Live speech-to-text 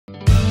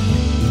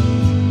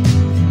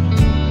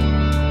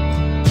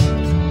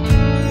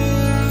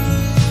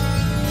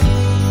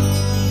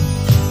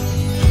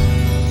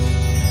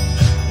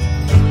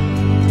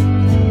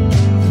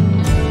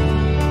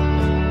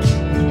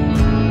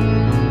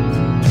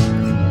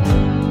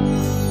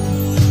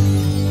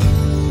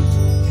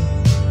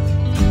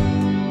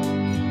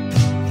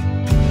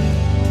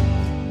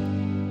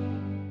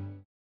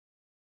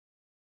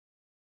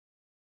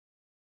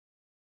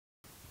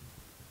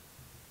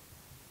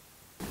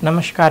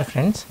Namaskar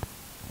friends,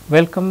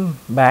 welcome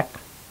back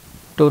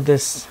to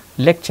this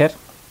lecture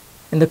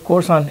in the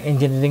course on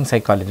engineering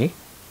psychology.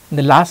 In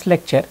the last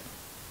lecture,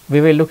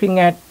 we were looking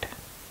at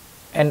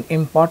an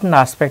important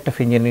aspect of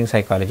engineering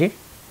psychology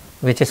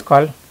which is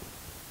called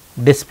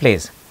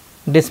displays.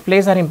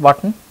 Displays are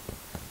important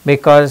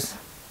because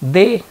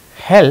they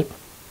help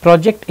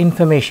project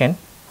information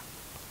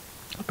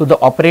to the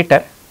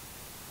operator,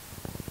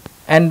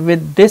 and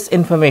with this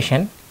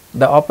information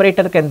the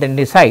operator can then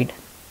decide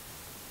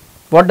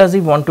what does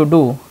he want to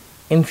do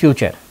in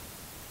future.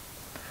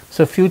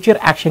 So, future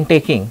action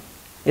taking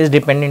is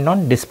dependent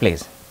on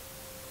displays.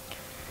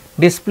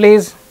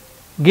 Displays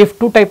give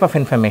two type of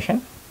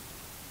information.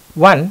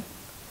 One,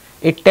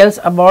 it tells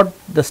about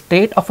the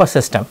state of a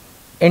system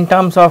in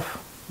terms of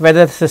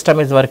whether the system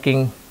is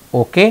working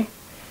okay,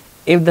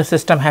 if the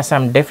system has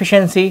some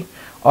deficiency,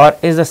 or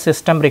is the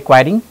system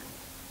requiring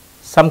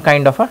some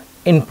kind of a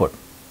input.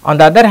 On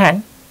the other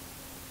hand,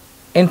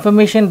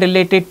 information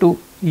related to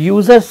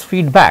users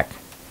feedback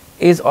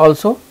is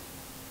also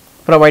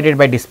provided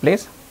by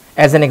displays.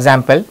 As an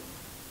example,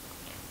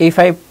 if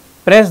I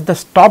press the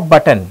stop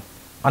button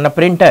on a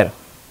printer,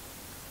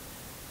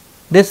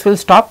 this will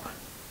stop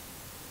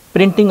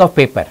printing of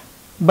paper.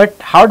 But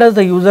how does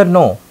the user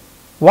know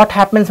what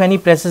happens when he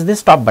presses this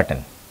stop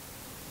button?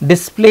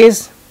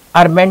 Displays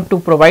are meant to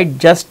provide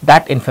just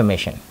that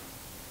information.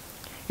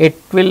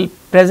 It will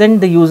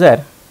present the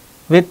user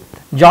with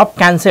job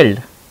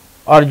cancelled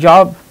or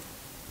job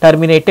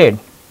terminated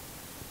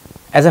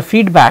as a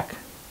feedback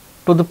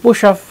to the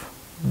push of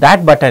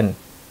that button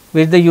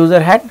which the user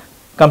had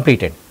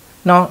completed.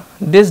 Now,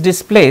 these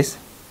displays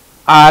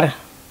are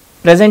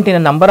present in a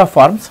number of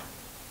forms.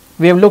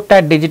 We have looked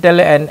at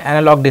digital and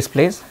analog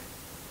displays,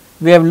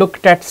 we have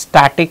looked at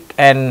static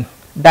and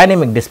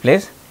dynamic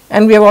displays,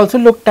 and we have also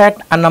looked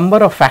at a number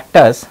of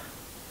factors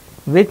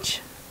which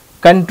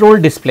control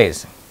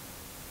displays.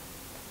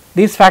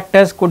 These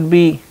factors could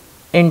be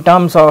in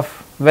terms of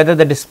whether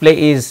the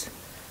display is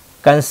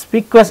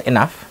conspicuous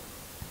enough,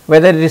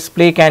 whether the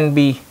display can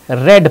be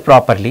read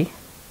properly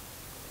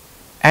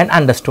and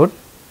understood,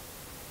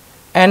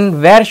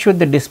 and where should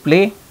the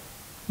display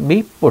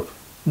be put.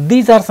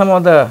 These are some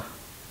of the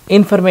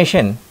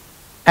information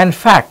and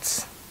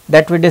facts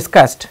that we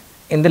discussed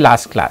in the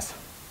last class.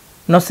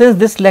 Now, since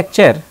this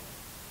lecture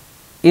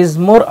is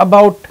more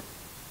about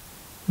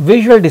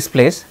visual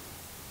displays,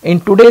 in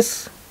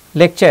today's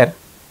lecture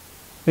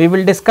we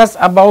will discuss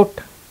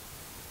about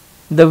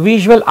the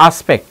visual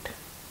aspect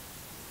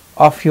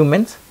of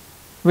humans.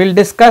 We will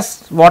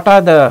discuss what are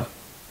the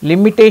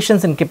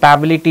limitations and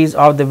capabilities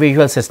of the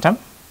visual system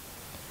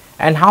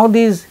and how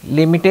these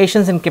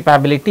limitations and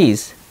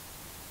capabilities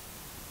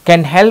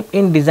can help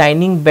in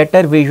designing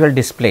better visual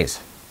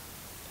displays.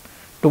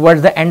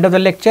 Towards the end of the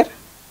lecture,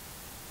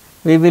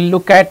 we will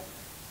look at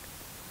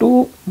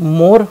two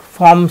more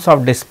forms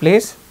of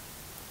displays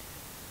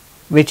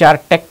which are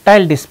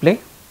tactile display,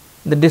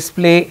 the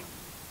display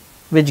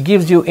which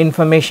gives you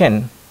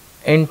information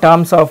in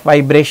terms of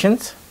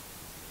vibrations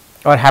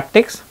or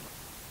haptics,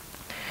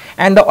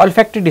 and the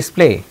olfactory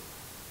display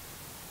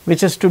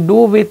which is to do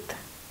with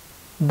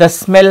the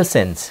smell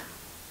sense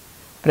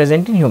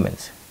present in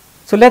humans.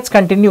 So, let us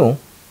continue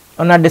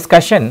on our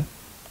discussion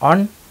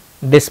on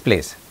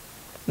displays.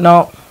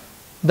 Now,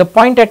 the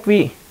point that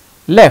we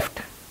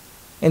left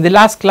in the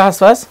last class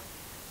was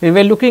we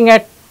were looking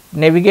at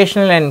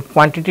navigational and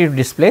quantitative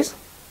displays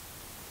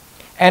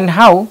and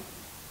how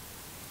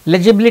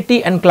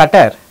legibility and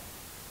clutter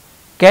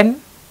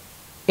can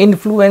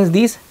influence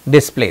these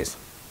displays.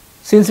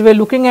 Since we are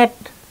looking at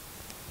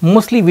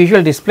mostly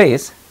visual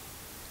displays,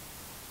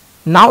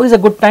 now is a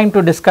good time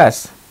to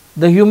discuss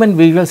the human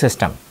visual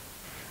system.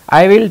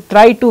 I will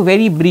try to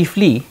very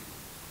briefly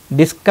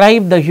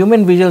describe the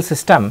human visual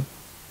system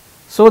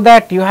so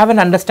that you have an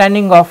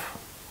understanding of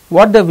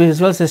what the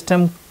visual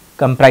system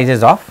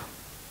comprises of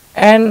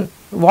and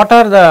what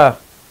are the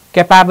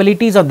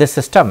capabilities of this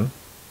system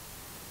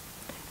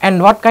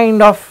and what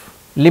kind of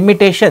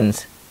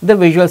limitations the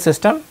visual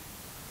system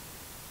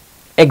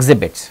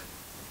exhibits,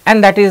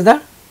 and that is the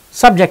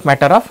subject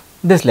matter of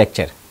this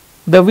lecture.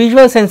 The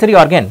visual sensory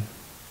organ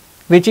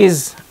which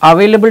is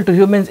available to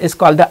humans is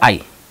called the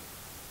eye.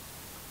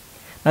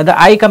 Now, the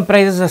eye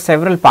comprises of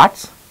several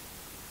parts.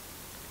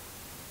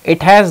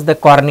 It has the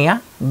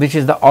cornea which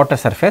is the outer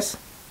surface,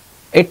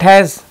 it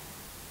has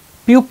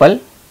pupil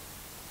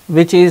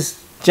which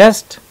is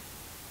just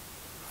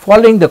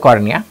following the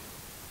cornea.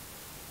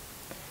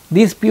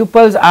 These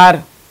pupils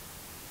are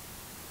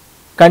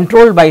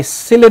controlled by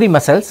ciliary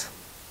muscles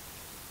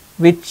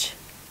which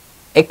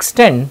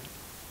extend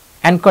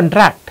and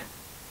contract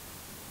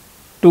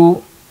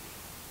to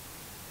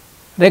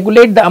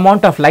regulate the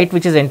amount of light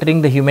which is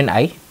entering the human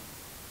eye.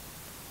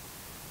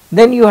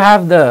 Then you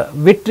have the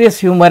vitreous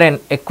humor and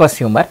aqueous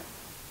humor,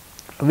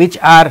 which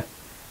are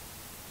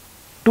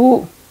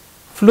two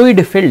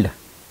fluid filled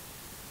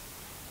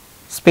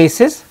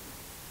spaces.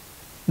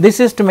 This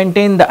is to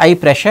maintain the eye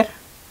pressure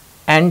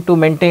and to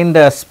maintain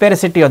the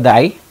sphericity of the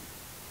eye.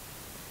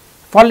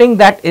 Following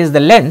that is the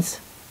lens,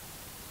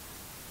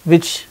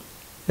 which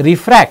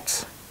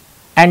refracts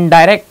and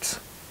directs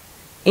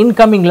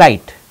incoming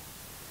light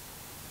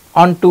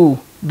onto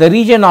the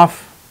region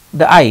of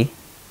the eye,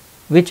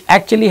 which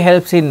actually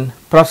helps in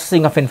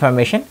processing of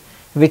information,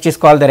 which is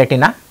called the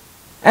retina,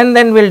 and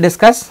then we will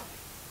discuss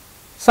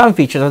some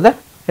features of the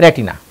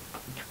retina.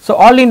 So,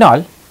 all in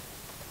all,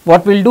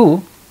 what we will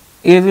do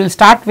is we will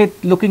start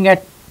with looking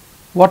at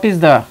what is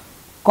the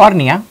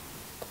cornea.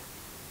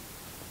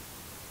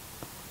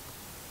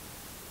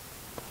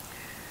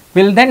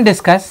 We will then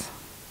discuss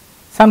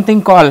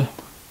something called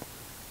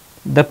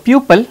the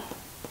pupil,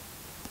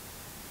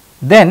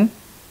 then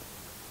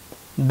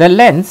the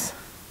lens,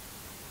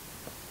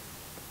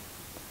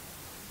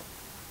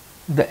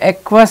 the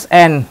aqueous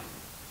and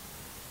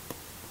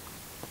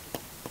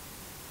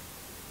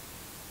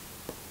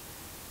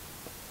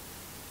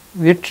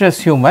vitreous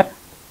humor,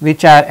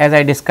 which are, as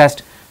I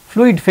discussed,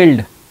 fluid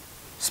filled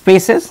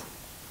spaces,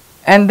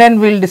 and then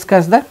we will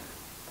discuss the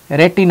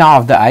retina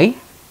of the eye,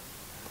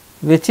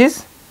 which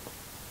is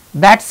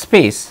that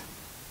space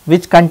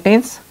which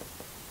contains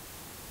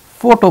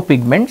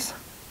photopigments,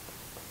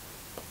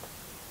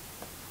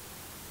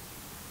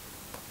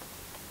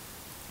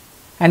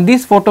 and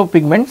these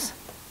photopigments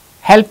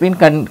help in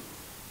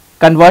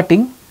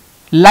converting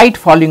light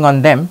falling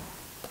on them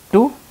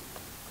to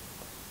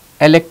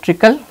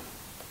electrical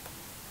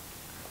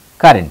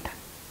current,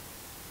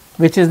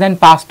 which is then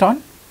passed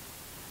on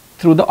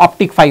through the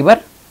optic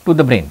fiber to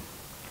the brain.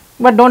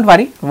 But do not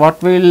worry,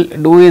 what we will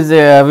do is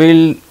we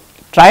will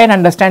try and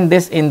understand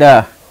this in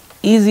the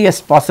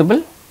easiest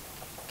possible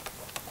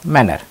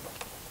manner.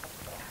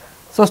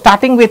 So,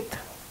 starting with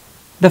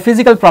the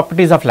physical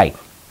properties of light.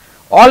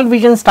 All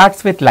vision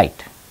starts with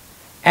light,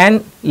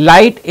 and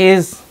light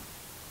is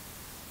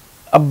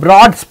a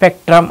broad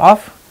spectrum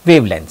of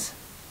wavelengths.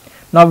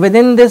 Now,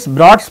 within this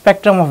broad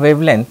spectrum of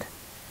wavelength,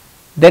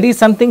 there is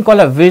something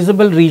called a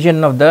visible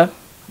region of the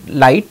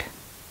light,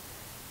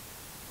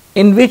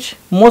 in which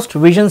most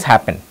visions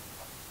happen,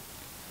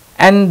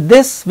 and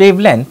this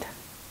wavelength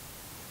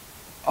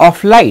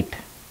of light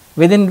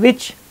within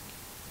which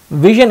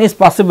vision is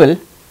possible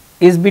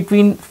is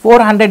between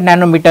 400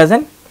 nanometers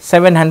and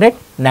 700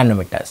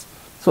 nanometers.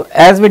 So,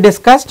 as we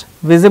discussed,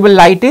 visible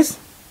light is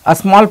a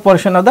small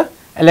portion of the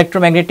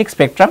electromagnetic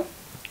spectrum.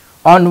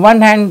 On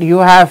one hand you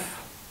have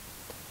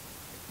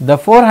the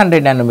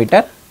 400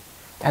 nanometer,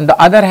 and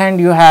the other hand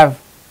you have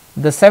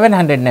the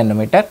 700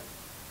 nanometer,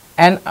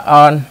 and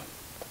on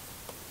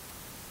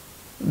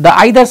the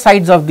either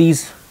sides of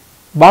these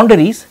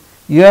boundaries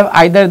you have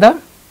either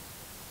the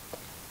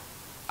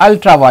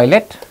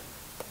ultraviolet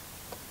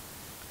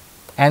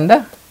and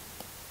the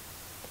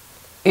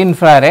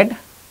infrared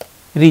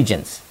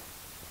regions.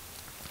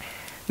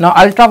 Now,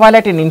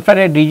 ultraviolet and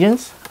infrared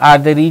regions are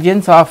the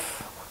regions of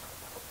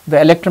the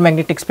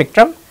electromagnetic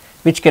spectrum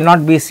which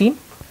cannot be seen.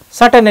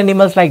 Certain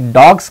animals like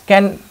dogs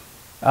can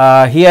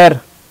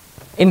hear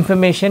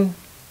information,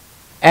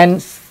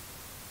 and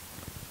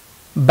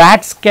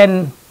bats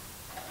can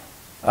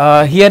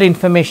hear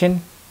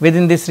information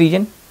within this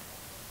region.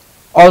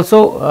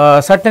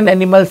 Also, certain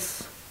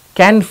animals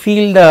can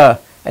feel the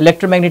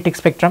electromagnetic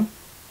spectrum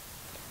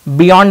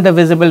beyond the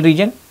visible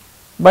region,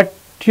 but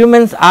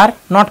humans are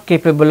not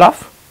capable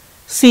of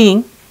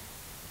seeing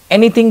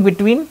anything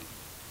between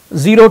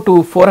 0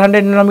 to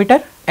 400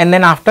 nanometer, and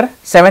then after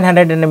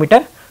 700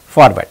 nanometer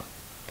forward.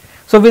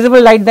 So,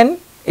 visible light then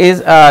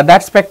is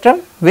that spectrum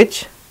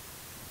which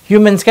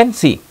humans can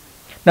see.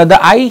 Now,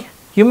 the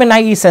human eye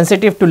is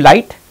sensitive to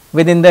light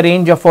within the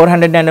range of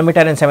 400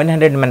 nanometer and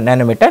 700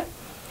 nanometer,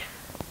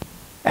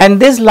 and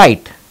this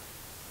light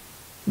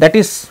that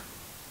is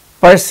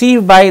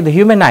perceived by the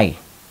human eye,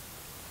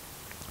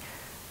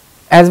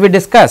 as we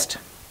discussed,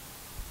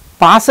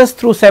 passes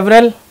through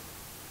several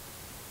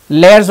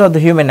layers of the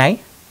human eye,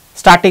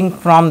 starting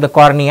from the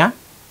cornea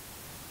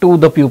to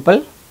the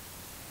pupil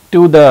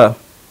to the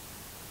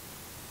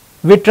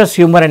vitreous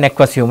humor and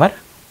aqueous humor,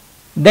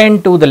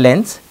 then to the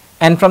lens,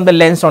 and from the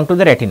lens onto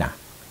the retina.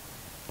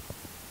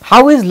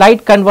 How is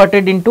light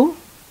converted into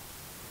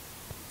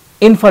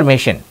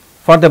information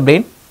for the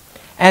brain?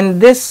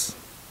 And this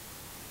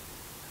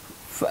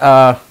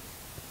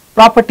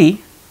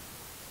property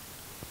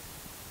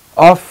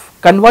of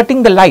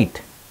converting the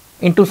light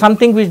into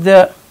something which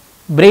the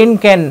brain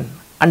can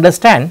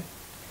understand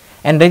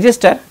and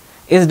register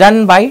is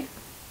done by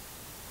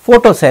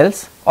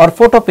photocells or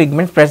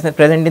photopigments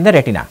present in the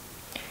retina.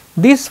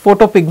 These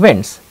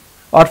photopigments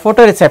or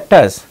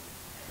photoreceptors,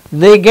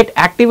 they get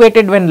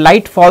activated when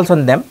light falls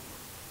on them,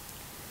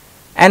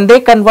 and they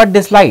convert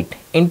this light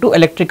into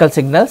electrical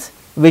signals,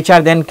 which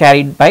are then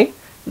carried by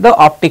the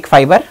optic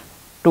fiber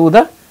to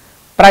the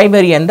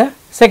primary and the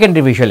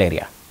secondary visual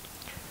area.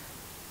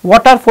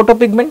 What are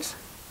photopigments?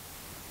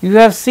 You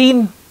have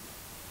seen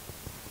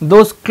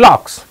those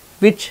clocks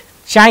which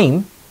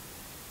chime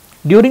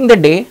during the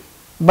day,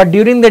 but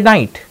during the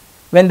night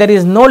when there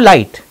is no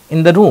light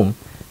in the room,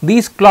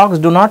 these clocks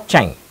do not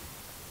chime,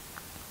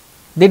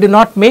 they do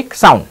not make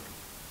sound.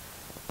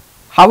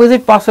 How is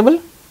it possible?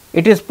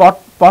 It is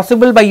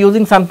possible by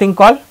using something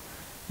called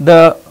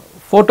the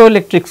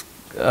photoelectric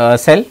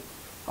cell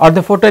or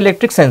the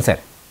photoelectric sensor,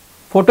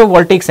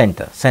 photovoltaic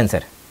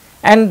sensor.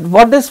 And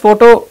what this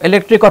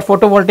photoelectric or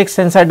photovoltaic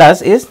sensor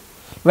does is,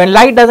 when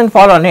light does not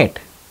fall on it,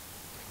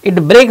 it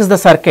breaks the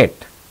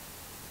circuit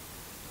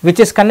which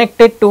is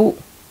connected to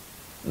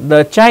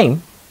the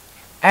chime,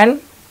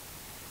 and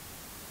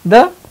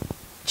the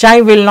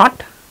chime will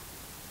not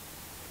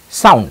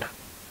sound.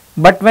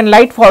 But when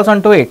light falls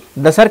onto it,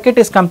 the circuit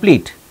is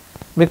complete,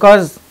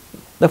 because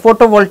the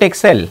photovoltaic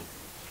cell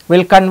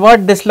will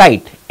convert this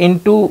light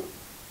into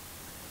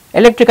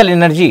electrical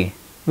energy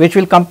which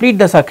will complete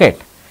the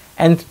circuit,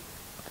 and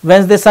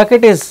when the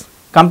circuit is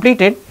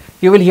completed,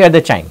 you will hear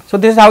the chime. So,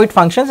 this is how it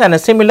functions, and a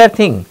similar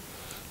thing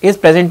is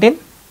present in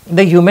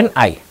the human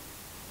eye.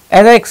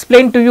 As I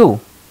explained to you,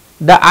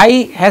 the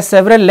eye has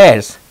several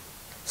layers,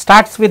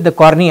 starts with the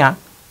cornea,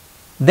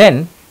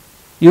 then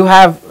you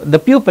have the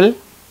pupil,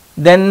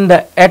 then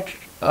the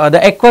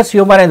aqueous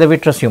humor and the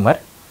vitreous humor,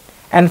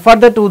 and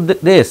further to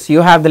this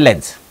you have the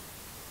lens,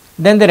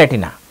 then the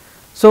retina.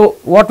 So,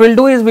 what we will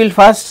do is we will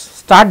first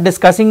start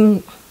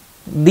discussing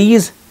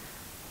these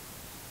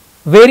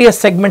various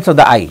segments of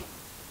the eye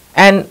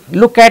and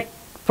look at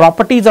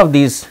properties of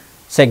these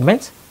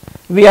segments.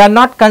 We are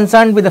not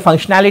concerned with the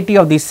functionality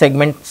of these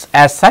segments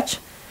as such,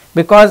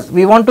 because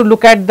we want to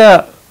look at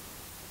the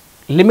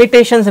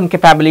limitations and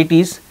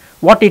capabilities,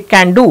 what it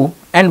can do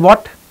and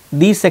what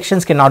these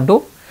sections cannot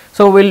do.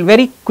 So, we will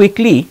very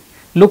quickly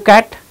look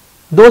at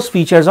those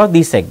features of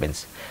these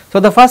segments. So,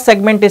 the first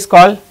segment is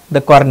called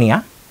the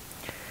cornea.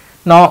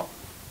 Now,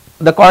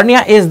 the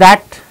cornea is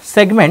that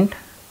segment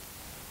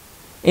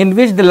in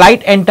which the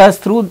light enters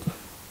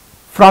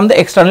from the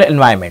external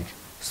environment.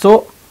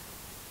 So,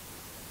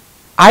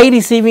 eye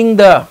receiving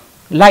the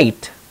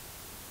light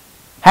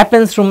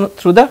happens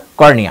through the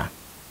cornea.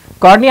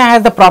 Cornea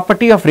has the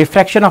property of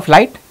refraction of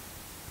light.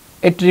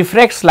 It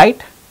refracts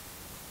light,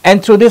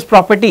 and through this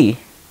property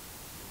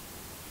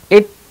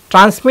it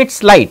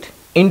transmits light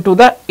into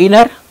the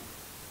inner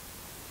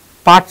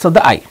parts of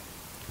the eye.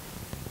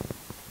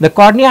 The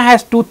cornea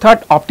has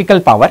 2/3 optical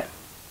power.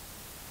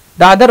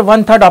 The other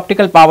 1/3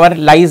 optical power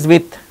lies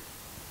with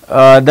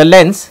the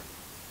lens.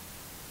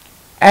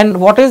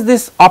 And what is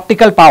this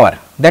optical power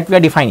that we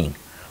are defining?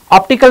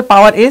 Optical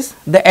power is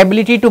the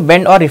ability to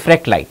bend or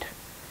refract light.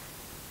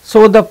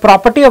 So, the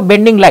property of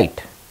bending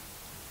light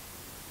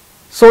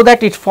so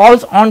that it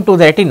falls onto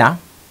the retina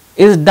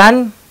is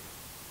done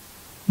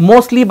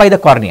mostly by the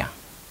cornea.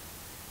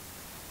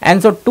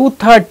 And so,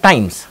 2/3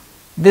 times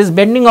this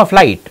bending of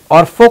light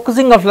or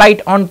focusing of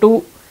light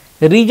onto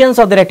regions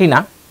of the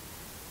retina,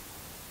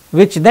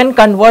 which then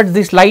converts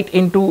this light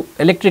into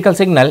electrical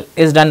signal,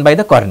 is done by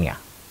the cornea.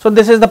 So,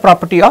 this is the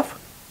property of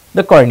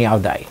the cornea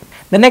of the eye.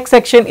 The next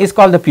section is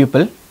called the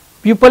pupil.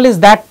 Pupil is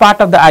that part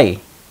of the eye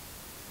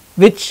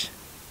which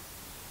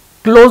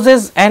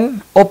closes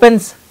and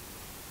opens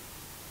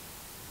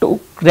to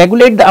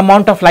regulate the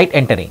amount of light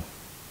entering.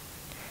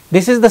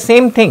 This is the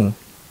same thing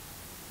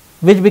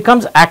which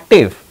becomes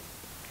active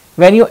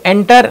when you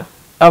enter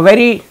a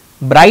very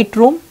bright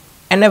room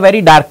and a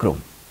very dark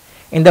room.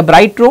 In the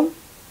bright room,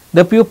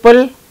 the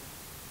pupil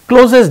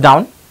closes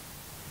down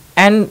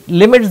and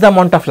limits the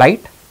amount of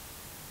light,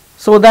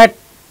 so that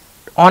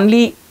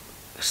only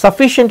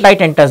sufficient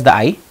light enters the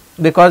eye,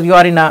 because you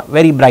are in a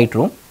very bright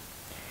room.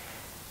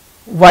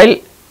 While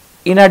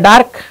in a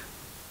dark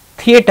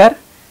theater,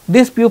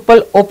 this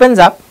pupil opens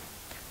up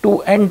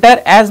to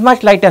enter as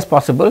much light as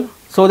possible,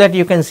 so that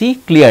you can see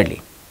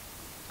clearly.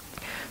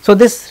 So,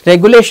 this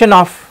regulation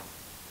of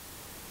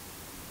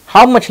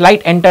how much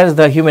light enters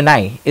the human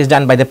eye is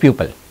done by the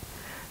pupil.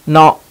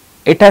 Now,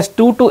 it has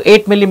 2 to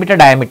 8 millimeter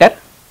diameter.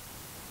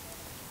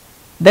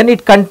 Then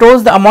it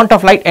controls the amount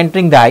of light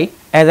entering the eye.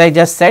 As I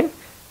just said,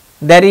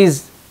 there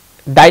is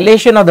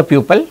dilation of the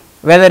pupil,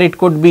 whether it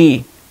could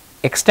be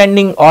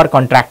extending or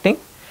contracting,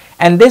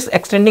 and this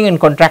extending and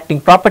contracting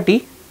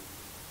property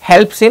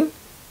helps in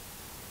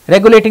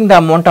regulating the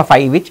amount of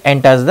eye which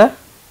enters the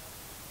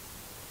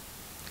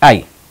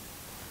eye.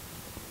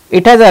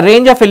 It has a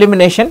range of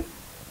illumination.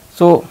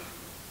 So,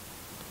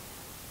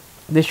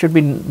 this should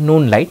be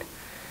noon light.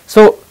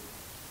 So,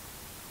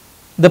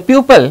 the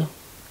pupil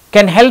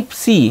can help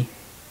see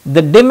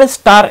the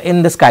dimmest star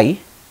in the sky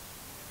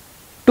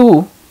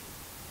to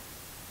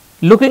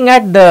looking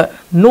at the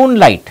noon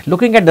light,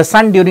 looking at the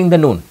sun during the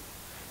noon,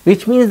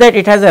 which means that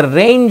it has a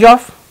range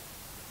of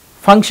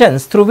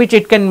functions through which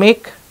it can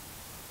make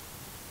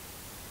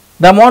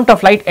the amount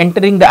of light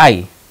entering the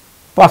eye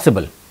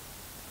possible.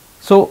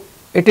 So,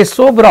 it is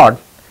so broad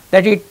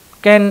that it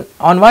can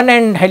on one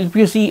end help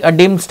you see a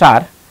dim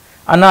star,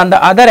 and on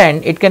the other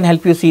end it can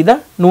help you see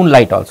the noon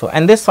light also,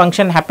 and this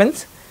function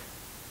happens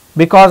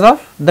because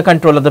of the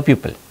control of the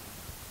pupil.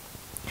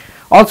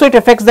 Also, it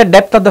affects the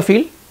depth of the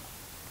field.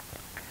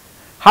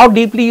 How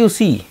deeply you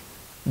see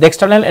the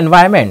external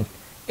environment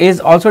is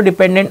also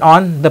dependent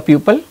on the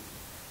pupil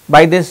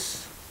by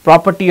this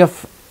property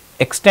of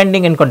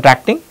extending and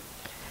contracting.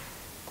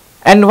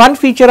 And one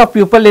feature of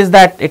pupil is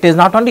that it is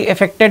not only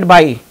affected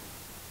by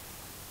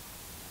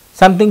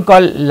something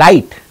called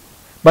light,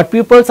 but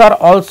pupils are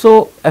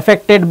also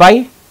affected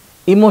by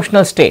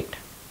emotional state.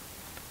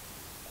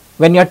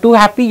 When you are too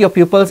happy, your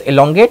pupils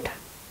elongate.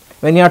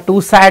 When you are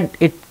too sad,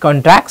 it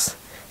contracts.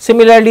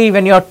 Similarly,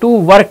 when you are too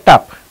worked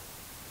up,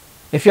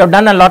 if you have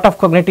done a lot of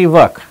cognitive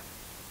work,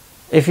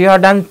 if you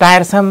have done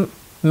tiresome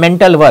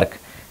mental work,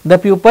 the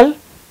pupil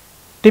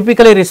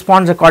typically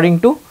responds according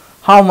to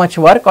how much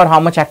work or how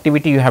much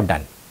activity you have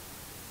done.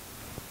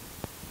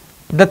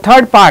 The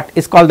third part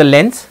is called the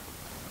lens.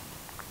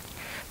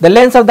 The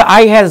lens of the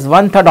eye has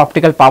 1/3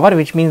 optical power,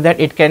 which means that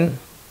it can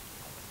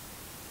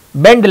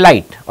bend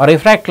light or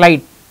refract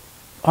light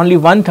only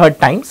 1/3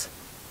 times.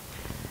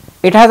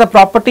 It has a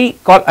property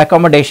called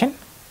accommodation.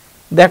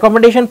 The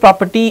accommodation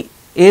property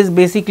is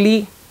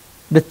basically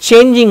the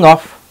changing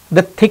of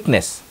the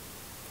thickness.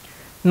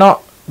 Now,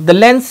 the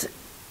lens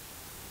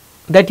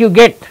that you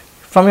get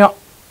from your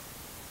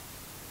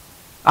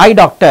eye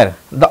doctor,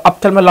 the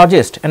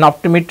ophthalmologist and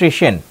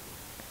optometrician,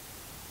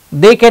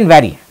 they can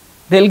vary.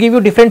 They will give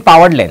you different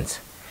powered lens,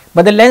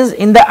 but the lens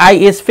in the eye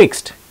is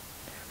fixed.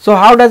 So,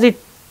 how does it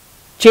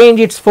change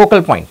its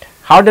focal point?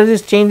 How does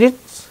it change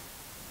its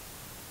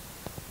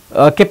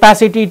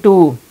capacity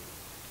to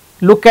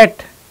look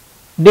at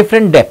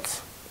different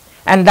depths?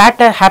 And that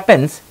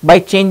happens by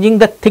changing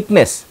the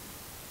thickness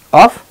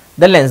of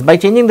the lens. By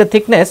changing the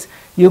thickness,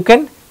 you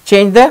can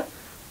change the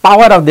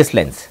power of this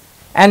lens,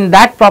 and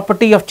that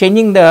property of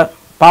changing the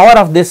power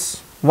of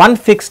this one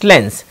fixed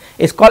lens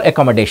is called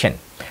accommodation.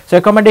 So,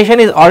 accommodation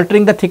is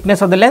altering the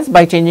thickness of the lens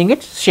by changing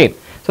its shape.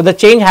 So, the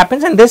change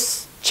happens, and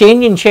this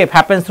change in shape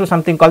happens through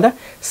something called the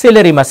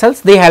ciliary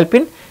muscles. They help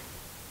in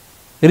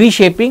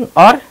reshaping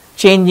or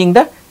changing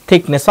the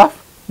thickness of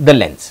the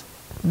lens.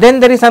 Then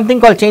there is something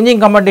called changing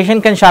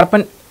accommodation can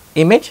sharpen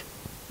image.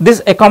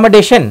 This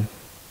accommodation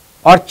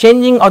or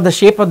changing of the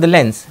shape of the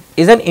lens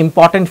is an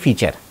important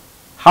feature.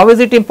 How is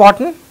it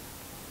important?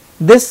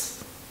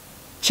 This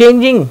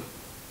changing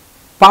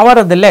power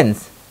of the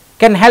lens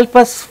can help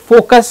us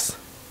focus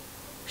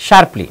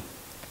sharply.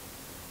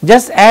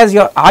 Just as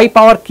your eye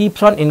power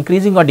keeps on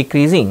increasing or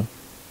decreasing,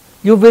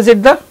 you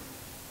visit the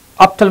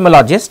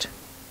ophthalmologist,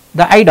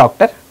 the eye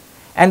doctor,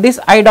 and this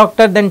eye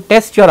doctor then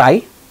tests your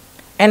eye,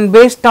 and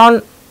based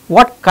on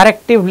what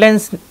corrective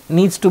lens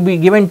needs to be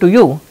given to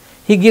you,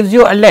 he gives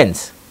you a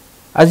lens,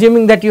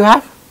 assuming that you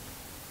have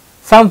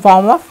some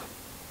form of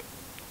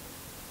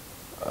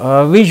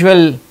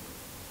visual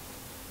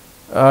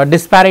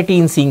disparity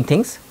in seeing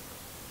things.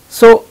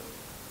 So,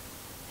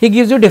 he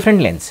gives you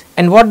different lens,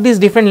 and what these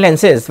different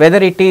lenses, whether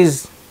it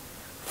is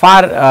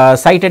far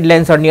sighted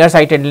lens or near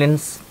sighted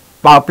lens,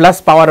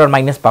 plus power or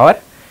minus power,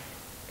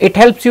 it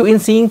helps you in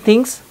seeing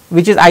things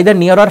which is either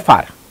near or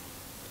far,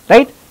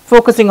 right,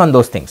 focusing on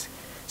those things.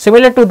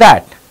 Similar to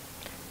that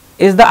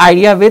is the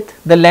idea with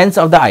the lens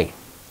of the eye.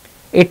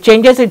 It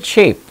changes its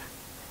shape,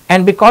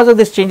 and because of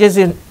this changes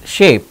in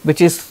shape,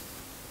 which is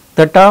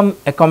the term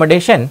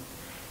accommodation,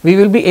 we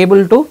will be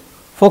able to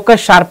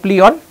focus sharply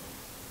on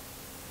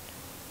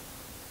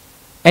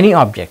any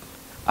object.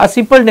 A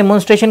simple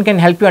demonstration can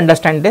help you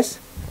understand this.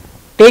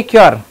 Take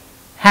your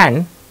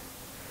hand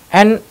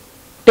and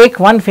take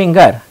one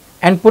finger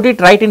and put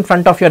it right in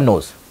front of your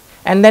nose,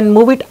 and then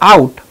move it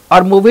out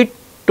or move it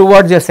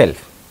towards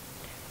yourself.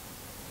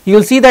 You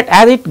will see that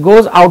as it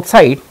goes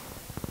outside,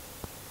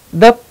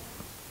 the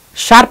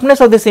sharpness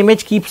of this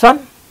image keeps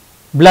on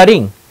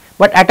blurring,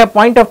 but at a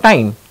point of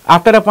time,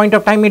 after a point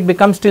of time, it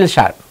becomes still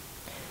sharp.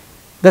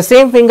 The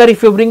same finger,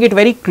 if you bring it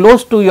very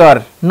close to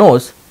your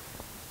nose,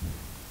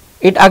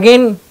 it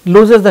again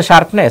loses the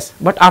sharpness,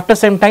 but after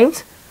some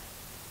times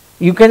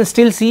you can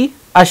still see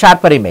a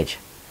sharper image.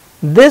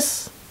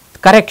 This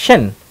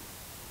correction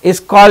is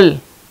called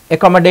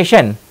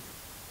accommodation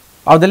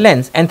of the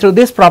lens, and through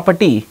this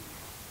property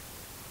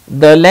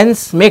the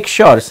lens makes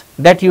sure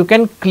that you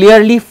can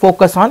clearly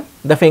focus on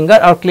the finger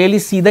or clearly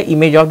see the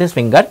image of this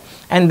finger,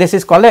 and this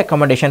is called the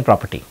accommodation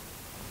property.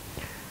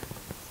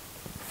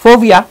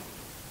 Fovea.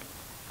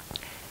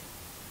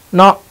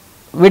 Now,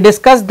 we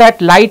discussed that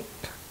light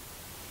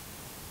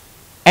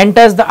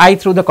enters the eye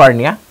through the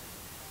cornea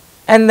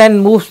and then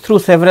moves through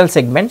several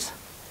segments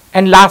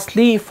and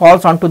lastly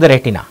falls onto the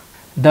retina.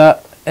 The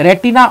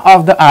retina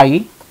of the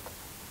eye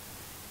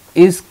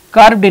is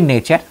curved in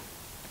nature,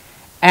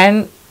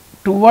 and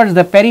towards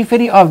the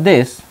periphery of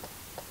this,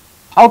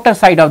 outer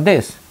side of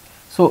this,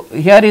 so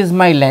here is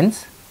my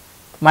lens,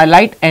 my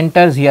light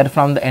enters here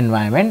from the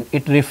environment,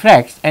 it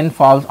refracts and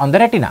falls on the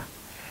retina.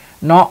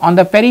 Now, on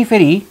the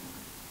periphery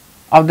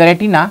of the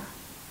retina,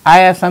 I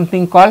have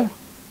something called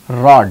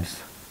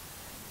rods.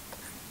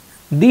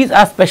 These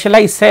are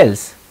specialized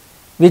cells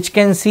which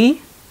can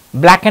see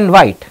black and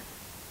white.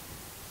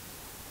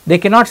 They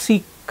cannot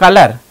see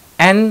color,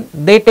 and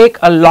they take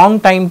a long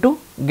time to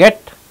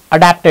get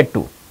adapted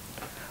to.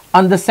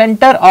 On the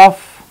center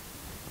of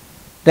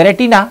the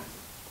retina,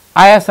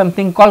 I have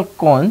something called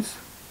cones,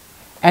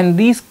 and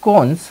these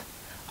cones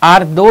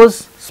are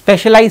those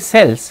specialized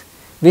cells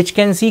which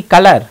can see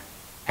color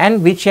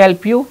and which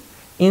help you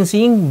in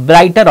seeing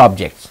brighter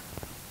objects.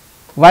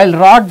 While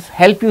rods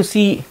help you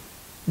see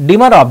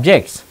dimmer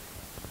objects,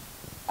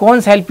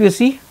 cones help you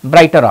see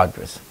brighter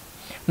objects.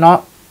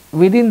 Now,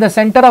 within the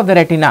center of the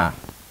retina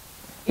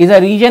is a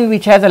region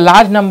which has a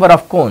large number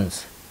of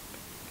cones,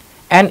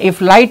 and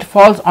if light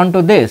falls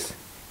onto this,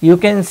 you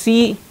can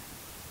see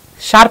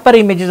sharper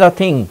images of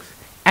things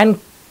and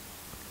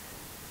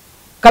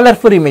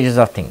colorful images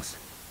of things.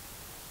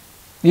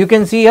 You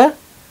can see a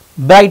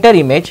brighter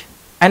image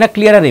and a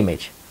clearer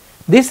image.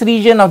 This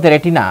region of the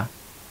retina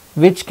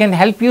which can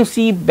help you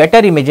see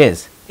better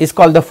images is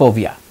called the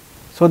fovea.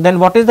 So, then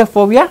what is the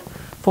fovea?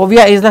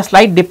 Fovea is the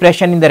slight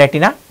depression in the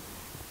retina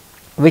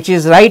which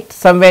is right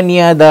somewhere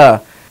near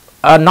the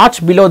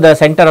notch below the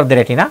center of the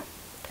retina,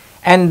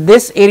 and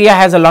this area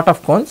has a lot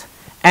of cones,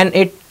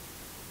 and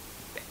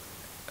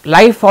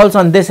light falls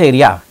on this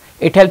area.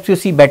 It helps you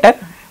see better,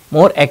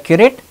 more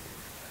accurate.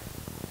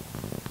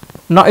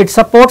 Now, it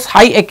supports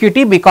high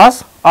acuity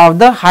because of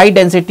the high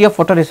density of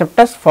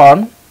photoreceptors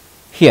formed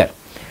here.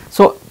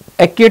 So,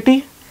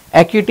 acuity,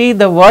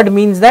 the word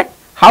means that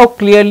how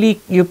clearly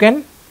you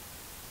can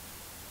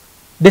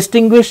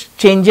distinguish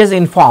changes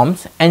in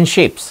forms and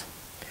shapes,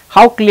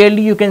 how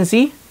clearly you can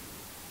see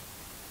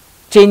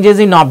changes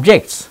in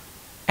objects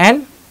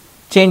and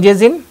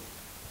changes in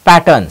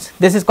patterns.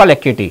 This is called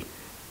acuity.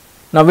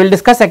 Now, we will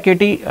discuss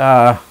acuity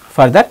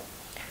further,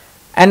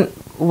 and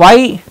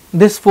why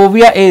this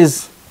fovea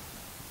is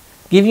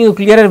giving you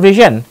clearer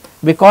vision,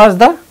 because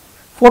the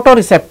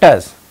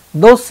photoreceptors,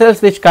 those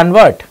cells which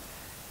convert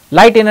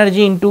light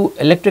energy into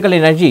electrical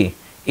energy,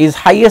 is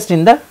highest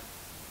in the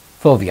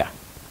fovea.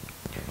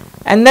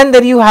 And then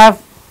there you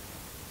have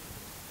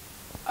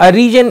a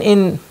region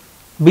in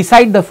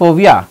beside the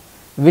fovea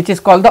which is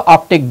called the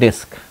optic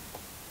disc.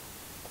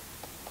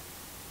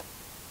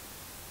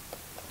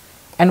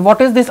 And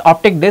what is this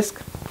optic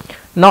disc?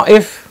 Now,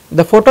 if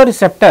the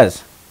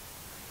photoreceptors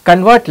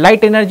convert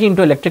light energy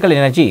into electrical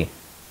energy,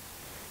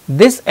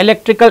 this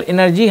electrical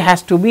energy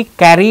has to be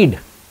carried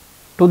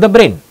to the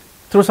brain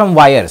through some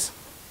wires.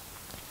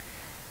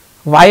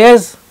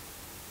 Wires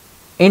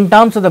in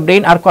terms of the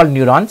brain are called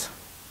neurons.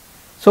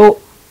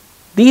 So,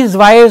 these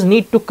wires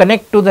need to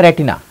connect to the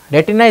retina.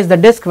 Retina is the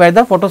disc where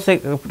the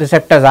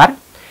photoreceptors are,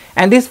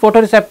 and these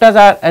photoreceptors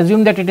are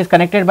assumed that it is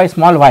connected by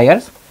small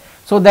wires.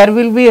 So, there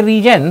will be a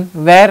region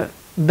where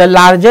the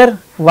larger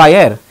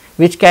wire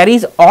which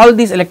carries all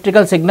these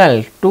electrical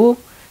signal to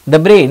the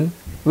brain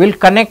will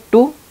connect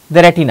to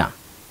the retina.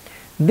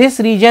 This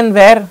region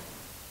where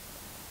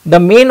the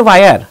main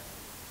wire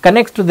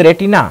connects to the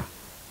retina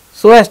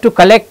so as to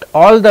collect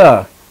all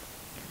the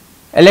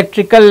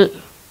electrical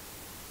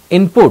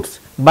inputs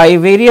by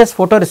various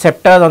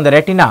photoreceptors on the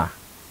retina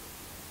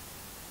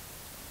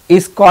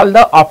is called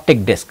the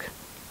optic disc.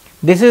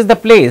 This is the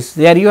place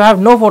where you have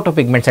no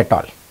photopigments at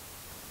all,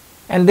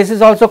 and this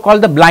is also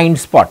called the blind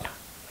spot.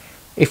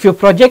 If you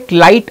project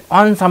light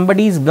on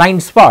somebody's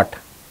blind spot,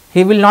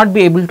 he will not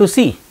be able to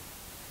see,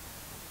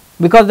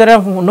 because there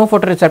are no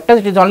photoreceptors,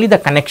 it is only the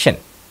connection,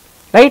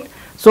 right.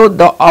 So,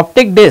 the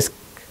optic disc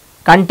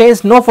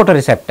contains no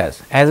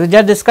photoreceptors, as we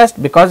just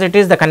discussed, because it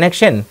is the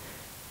connection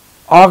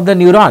of the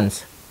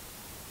neurons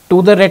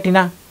to the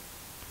retina.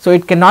 So,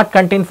 it cannot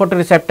contain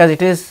photoreceptors,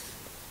 it is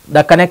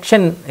the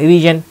connection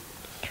region,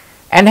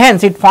 and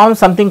hence it forms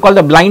something called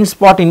the blind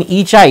spot in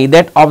each eye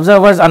that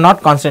observers are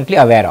not constantly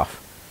aware of.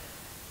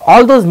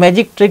 All those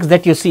magic tricks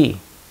that you see,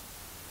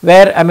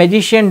 where a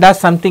magician does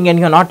something and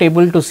you are not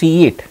able to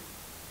see it,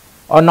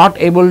 or not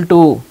able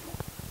to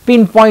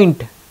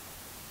pinpoint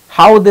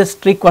how this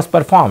trick was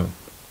performed,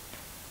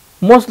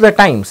 most of the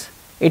times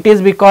it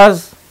is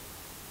because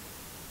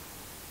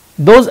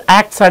those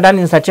acts are done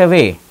in such a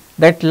way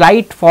that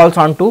light falls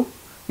onto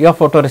your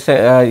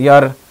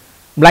your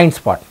blind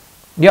spot,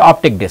 your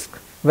optic disc,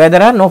 where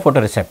there are no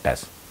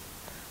photoreceptors.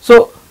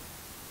 So,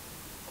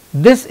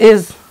 this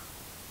is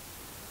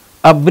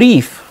a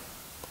brief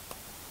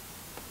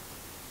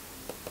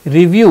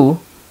review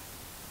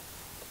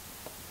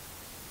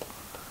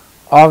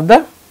of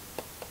the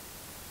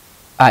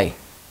eye,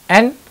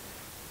 and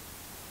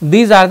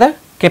these are the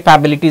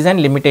capabilities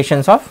and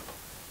limitations of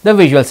the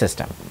visual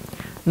system.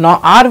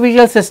 Now, our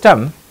visual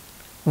system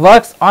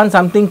works on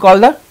something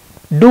called the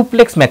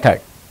duplex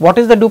method. What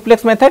is the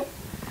duplex method?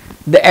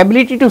 The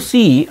ability to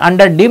see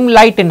under dim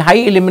light and high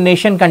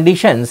illumination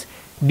conditions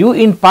due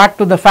in part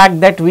to the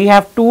fact that we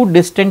have two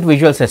distinct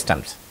visual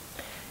systems.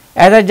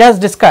 As I just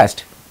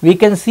discussed, we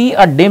can see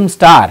a dim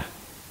star,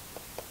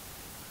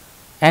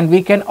 and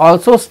we can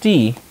also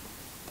see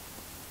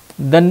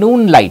the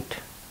noon light,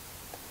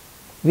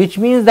 which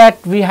means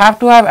that we have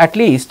to have at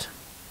least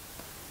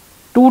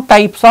two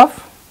types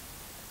of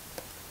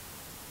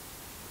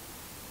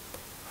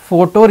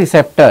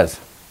photoreceptors.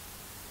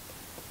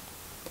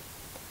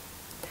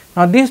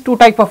 Now, these two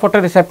types of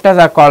photoreceptors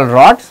are called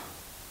rods,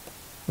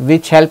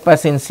 which help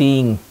us in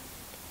seeing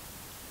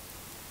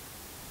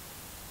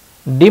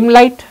dim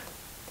light,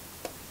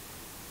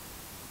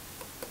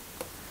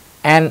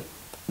 and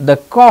the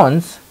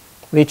cones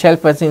which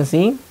help us in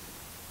seeing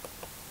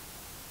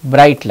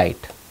bright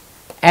light.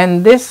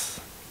 And this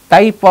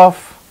type of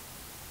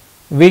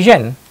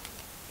vision,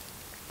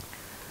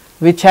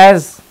 which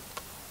has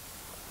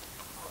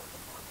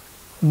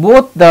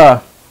both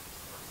the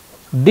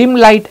dim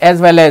light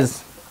as well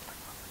as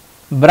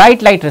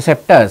bright light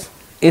receptors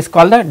is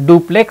called the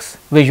duplex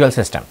visual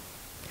system.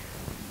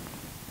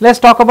 Let us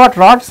talk about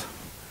rods.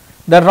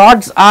 The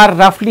rods are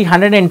roughly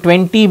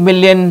 120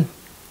 million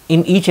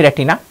in each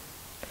retina.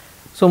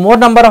 So, more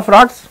number of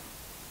rods,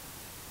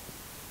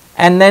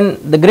 and then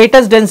the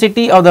greatest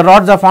density of the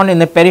rods are found in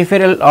the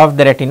peripheral of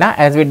the retina,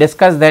 as we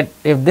discussed that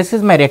if this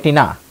is my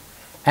retina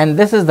and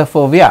this is the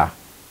fovea,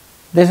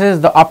 this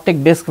is the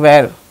optic disc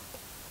where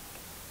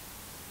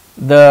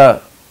the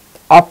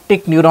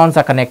optic neurons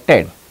are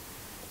connected.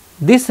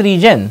 This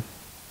region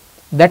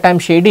that I am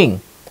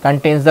shading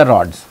contains the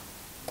rods,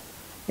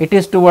 it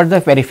is towards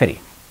the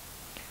periphery.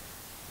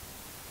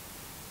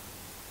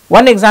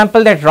 One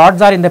example that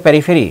rods are in the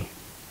periphery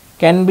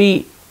can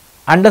be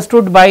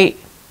understood by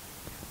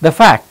the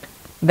fact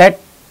that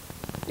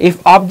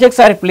if objects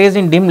are placed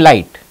in dim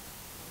light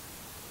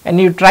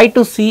and you try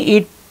to see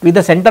it with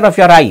the center of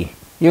your eye,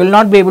 you will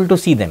not be able to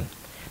see them.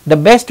 The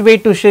best way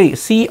to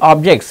see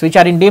objects which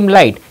are in dim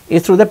light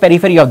is through the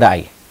periphery of the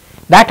eye.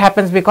 That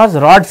happens because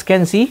rods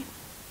can see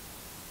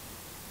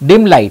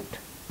dim light,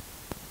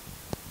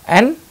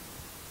 and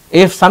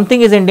if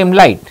something is in dim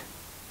light,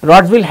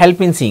 rods will help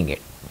in seeing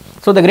it.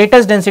 So, the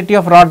greatest density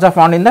of rods are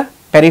found in the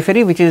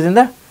periphery, which is in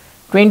the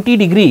 20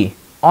 degree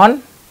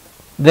on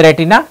the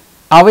retina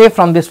away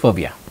from this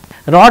fovea.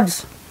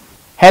 Rods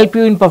help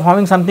you in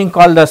performing something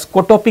called the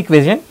scotopic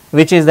vision,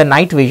 which is the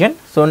night vision.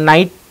 So,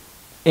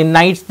 in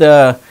nights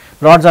the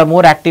rods are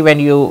more active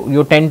and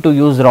you tend to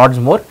use rods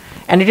more,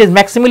 and it is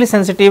maximally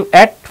sensitive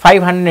at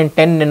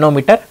 510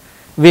 nanometer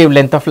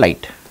wavelength of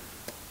light.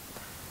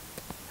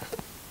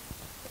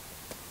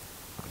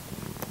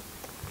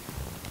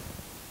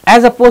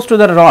 As opposed to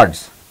the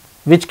rods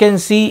which can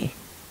see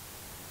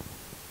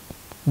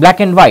black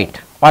and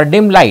white or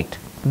dim light,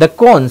 the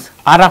cones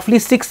are roughly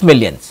 6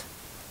 millions.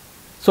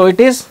 So, it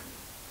is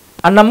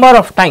a number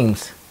of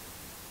times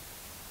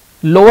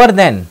lower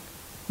than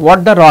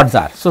what the rods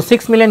are. So,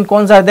 6 million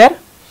cones are there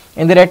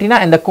in the retina,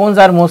 and the cones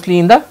are mostly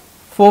in the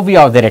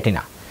fovea of the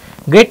retina.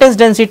 Greatest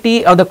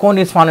density of the cone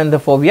is found in the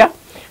fovea.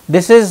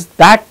 This is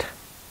that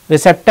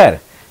receptor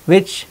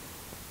which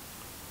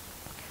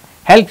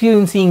helps you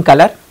in seeing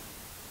color,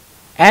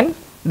 and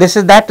this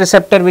is that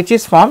receptor which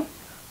is found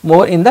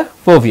more in the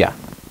fovea.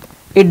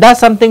 It does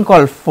something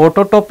called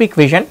phototopic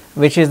vision,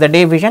 which is the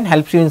day vision,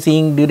 helps you in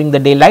seeing during the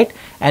daylight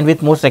and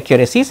with most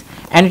accuracies,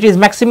 and it is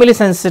maximally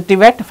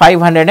sensitive at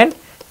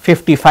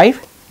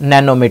 555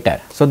 nanometer.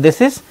 So, this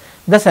is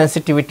the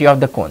sensitivity of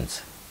the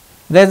cones.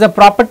 There is a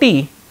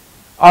property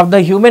of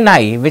the human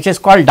eye which is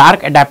called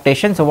dark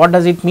adaptation. So, what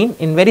does it mean?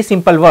 In very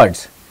simple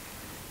words,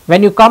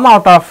 when you come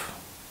out of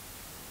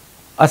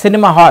a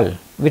cinema hall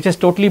which is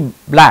totally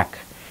black,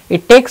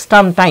 it takes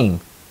some time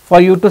for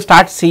you to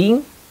start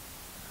seeing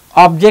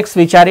objects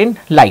which are in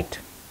light.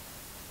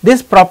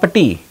 This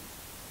property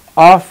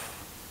of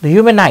the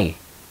human eye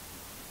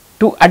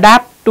to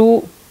adapt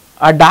to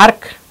a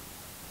dark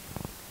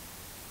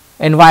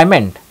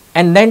environment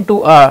and then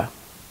to a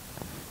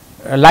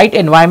light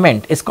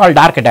environment is called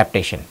dark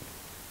adaptation.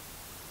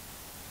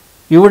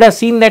 You would have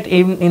seen that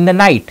in the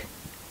night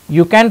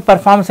you can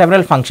perform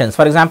several functions.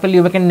 For example,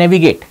 you can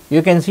navigate,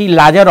 you can see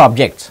larger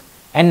objects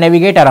and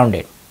navigate around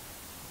it.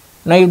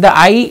 Now, if the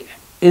eye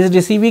is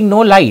receiving no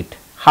light,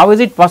 how is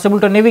it possible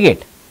to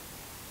navigate?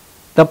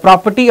 The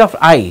property of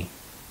eye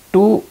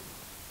to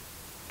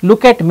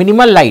look at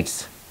minimal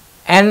lights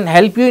and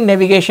help you in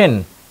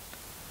navigation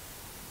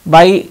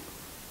by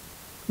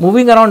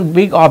moving around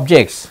big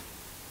objects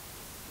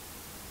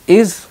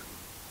is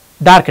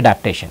dark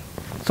adaptation.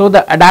 So,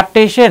 the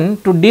adaptation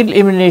to dim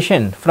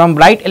illumination from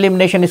bright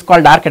illumination is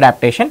called dark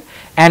adaptation,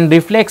 and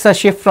reflects a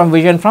shift from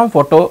vision from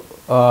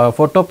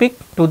photopic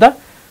to the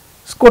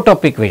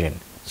scotopic vision.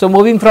 So,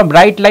 moving from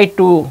bright light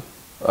to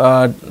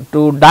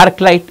dark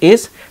light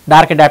is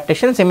dark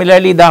adaptation.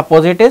 Similarly, the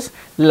opposite is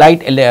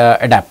light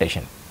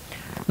adaptation.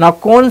 Now,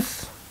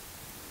 cones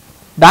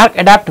dark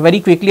adapt very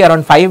quickly,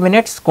 around 5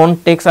 minutes. Cone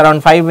takes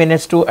around 5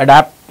 minutes to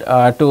adapt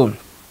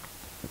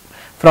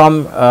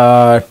from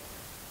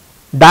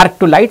dark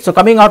to light. So,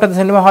 coming out of the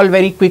cinema hall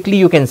very quickly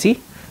you can see,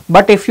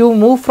 but if you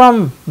move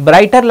from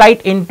brighter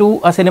light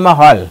into a cinema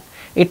hall,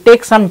 it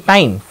takes some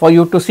time for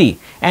you to see,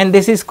 and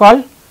this is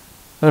called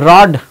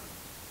rod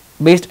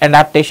based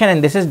adaptation,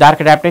 and this is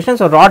dark adaptation.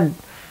 So, rod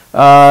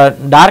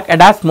dark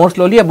adapts more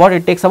slowly,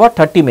 it takes about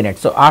 30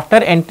 minutes. So, after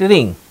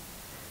entering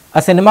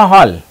a cinema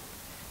hall,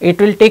 it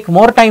will take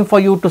more time for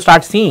you to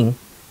start seeing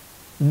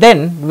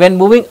than when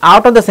moving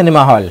out of the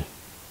cinema hall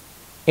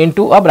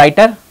into a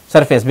brighter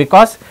surface,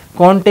 because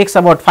cone takes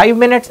about 5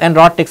 minutes and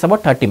rod takes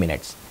about 30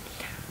 minutes.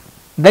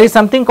 There is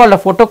something called a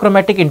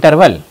photochromatic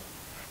interval.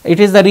 It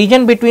is the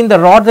region between the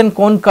rods and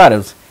cone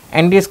curves,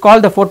 and it is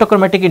called the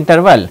photochromatic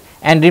interval,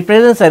 and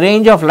represents a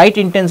range of light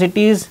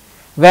intensities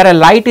where a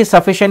light is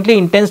sufficiently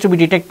intense to be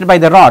detected by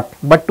the rod,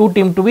 but too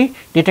dim to be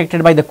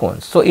detected by the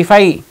cones. So, if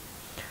I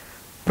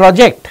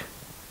project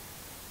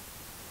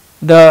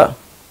the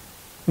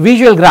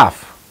visual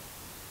graph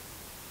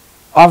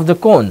of the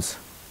cones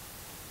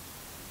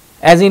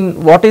as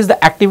in what is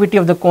the activity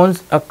of the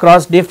cones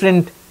across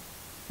different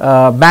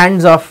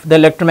bands of the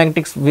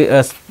electromagnetic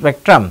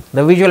spectrum,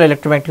 the visual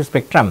electromagnetic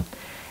spectrum,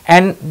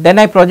 and then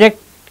I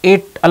project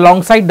it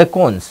alongside the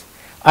cones,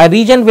 a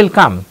region will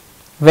come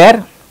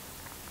where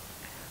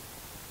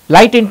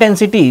light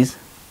intensities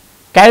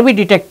can be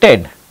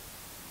detected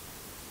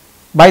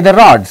by the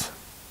rods,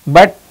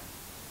 but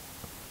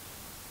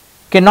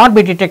cannot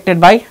be detected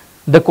by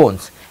the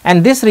cones,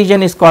 and this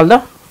region is called the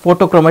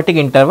photochromatic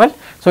interval.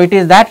 So, it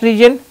is that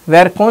region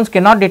where cones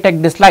cannot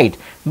detect this light,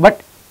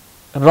 but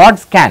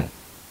rods can,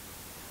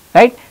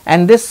 right,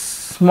 and this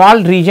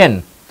small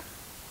region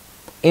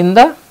in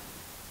the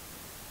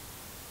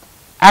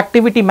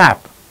activity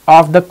map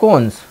of the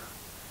cones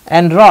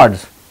and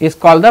rods is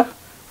called the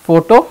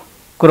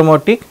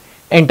photochromatic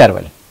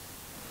interval.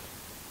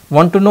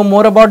 Want to know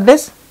more about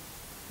this?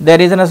 There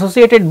is an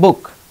associated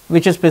book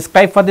which is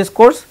prescribed for this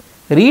course,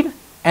 read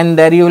and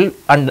there you will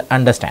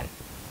understand.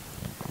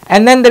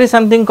 And then there is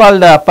something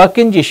called the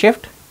Purkinje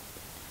shift,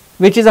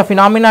 which is a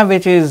phenomena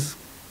which is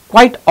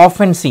quite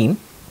often seen.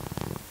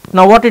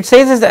 Now, what it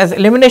says is, as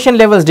illumination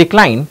levels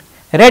decline,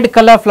 red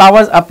color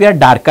flowers appear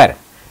darker,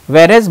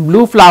 whereas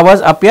blue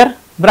flowers appear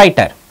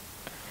brighter.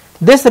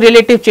 This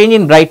relative change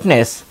in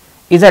brightness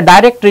is a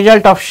direct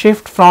result of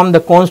shift from the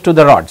cones to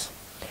the rods.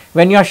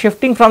 When you are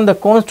shifting from the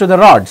cones to the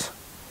rods,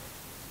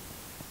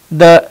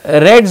 the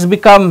reds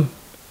become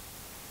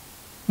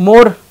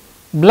more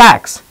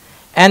blacks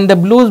and the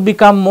blues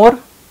become more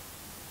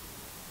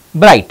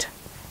bright,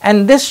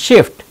 and this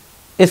shift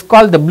is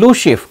called the blue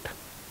shift,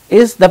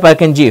 is the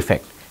Purkinje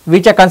effect,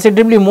 which are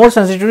considerably more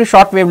sensitive to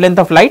short wavelength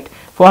of light,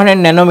 400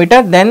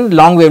 nanometer, than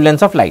long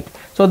wavelengths of light.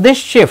 So, this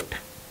shift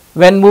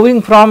when moving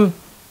from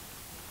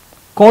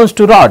cones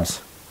to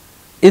rods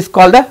is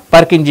called the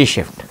Purkinje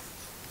shift,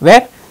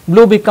 where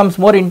blue becomes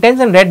more intense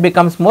and red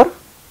becomes more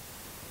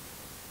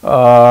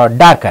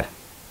darker.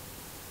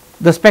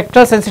 The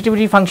spectral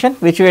sensitivity function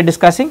which we are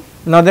discussing.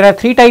 Now, there are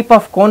three type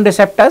of cone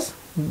receptors.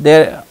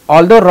 There,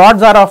 although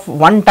rods are of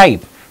one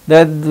type,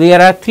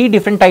 there are three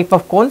different type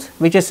of cones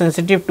which is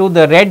sensitive to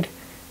the red,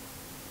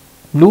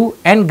 blue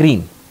and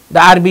green, the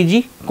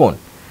RBG cone.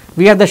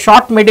 We have the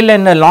short, middle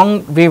and the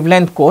long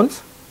wavelength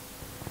cones.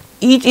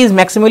 Each is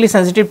maximally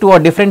sensitive to a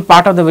different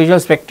part of the visual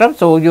spectrum.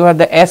 So, you have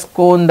the S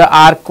cone, the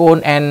R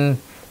cone and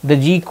the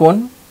G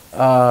cone.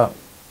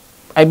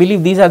 I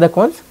believe these are the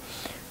cones,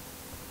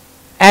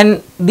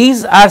 and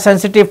these are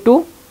sensitive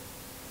to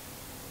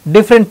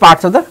different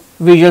parts of the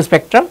visual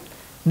spectrum,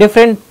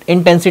 different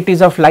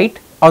intensities of light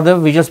of the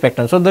visual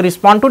spectrum. So, they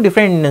respond to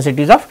different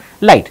intensities of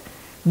light,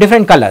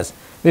 different colors,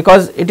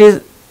 because it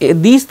is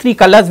these three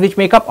colors which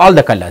make up all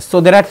the colors.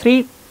 So, there are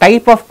three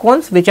type of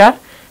cones which are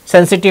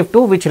sensitive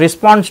to, which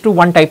responds to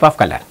one type of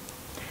color.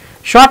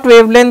 Short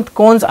wavelength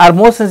cones are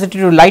more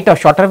sensitive to light of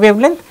shorter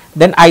wavelength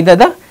than either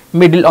the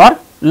middle or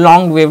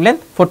long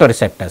wavelength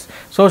photoreceptors.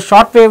 So,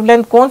 short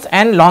wavelength cones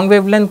and long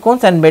wavelength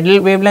cones and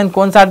middle wavelength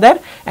cones are there,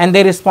 and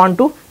they respond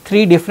to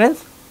three different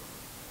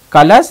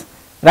colors,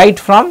 right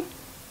from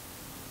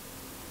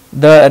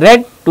the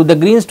red to the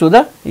greens to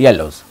the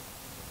yellows.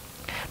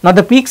 Now,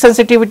 the peak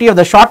sensitivity of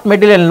the short,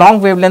 middle and long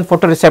wavelength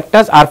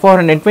photoreceptors are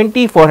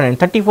 420,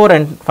 434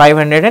 and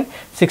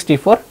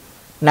 564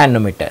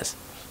 nanometers.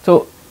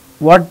 So,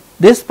 what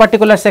this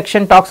particular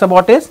section talks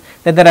about is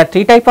that there are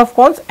three type of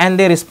cones and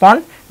they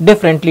respond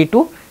differently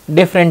to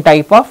different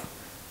type of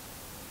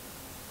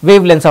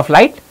wavelengths of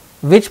light,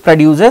 which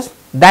produces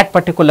that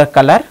particular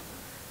color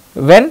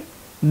when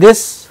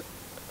this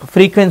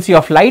frequency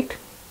of light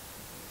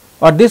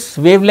or this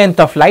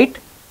wavelength of light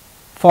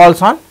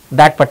falls on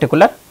that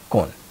particular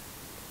cone.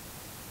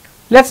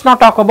 Let us now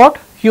talk about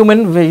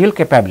human visual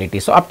capability.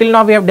 So, up till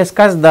now we have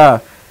discussed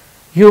the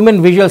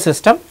human visual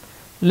system.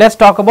 Let us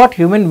talk about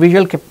human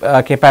visual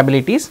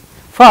capabilities.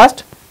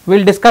 First, we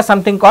will discuss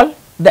something called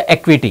the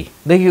acuity,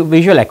 the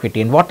visual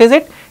acuity. And what is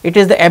it? It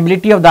is the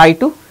ability of the eye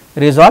to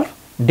resolve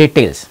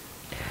details.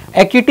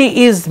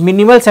 Acuity is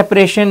minimal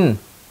separation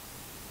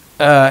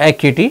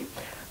acuity,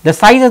 the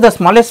size of the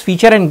smallest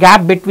feature and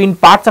gap between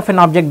parts of an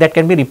object that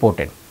can be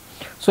reported.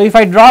 So, if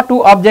I draw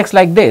two objects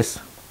like this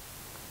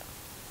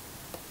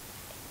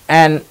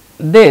and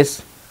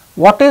this,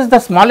 what is the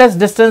smallest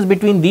distance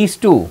between these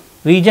two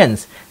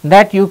regions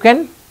that you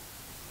can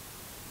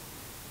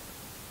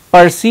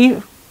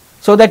perceive,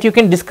 so that you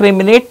can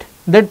discriminate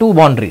the two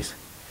boundaries?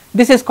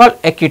 This is called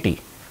acuity.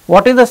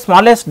 What is the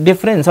smallest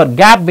difference or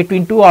gap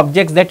between two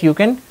objects that you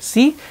can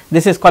see?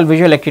 This is called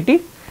visual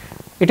acuity.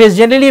 It is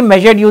generally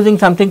measured using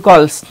something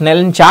called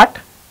Snellen chart,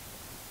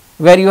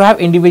 where you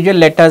have individual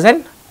letters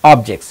and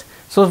objects.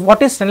 So,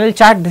 what is Snellen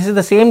chart? This is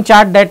the same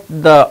chart that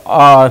the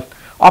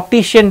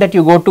optician that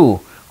you go to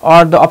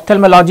or the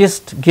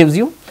ophthalmologist gives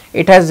you.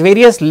 It has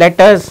various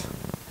letters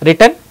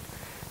written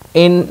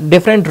in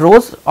different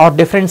rows or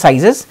different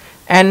sizes,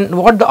 and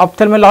what the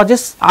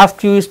ophthalmologist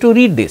asks you is to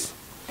read this.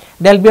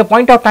 There will be a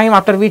point of time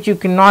after which you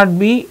cannot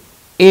be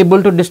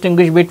able to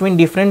distinguish between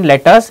different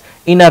letters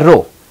in a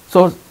row.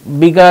 So,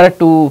 bigger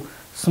to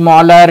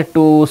smaller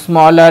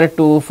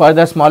to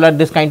further smaller,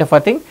 this kind of a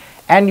thing,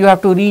 and you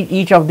have to read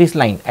each of this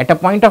line. At a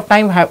point of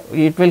time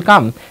it will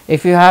come,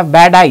 if you have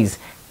bad eyes,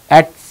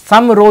 at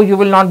some row you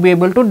will not be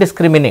able to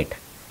discriminate.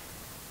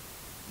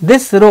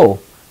 This row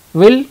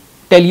will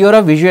tell you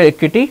a visual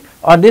acuity,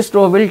 or this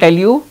row will tell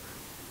you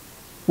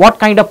what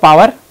kind of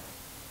power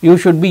you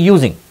should be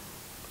using.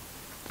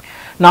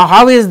 Now,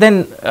 how is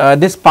then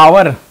this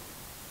power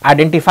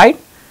identified?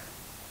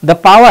 The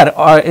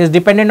power is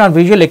dependent on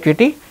visual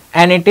acuity,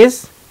 and it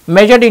is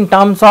measured in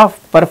terms of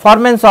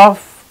performance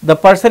of the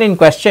person in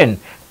question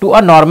to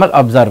a normal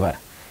observer.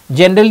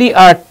 Generally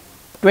a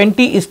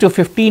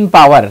 20:15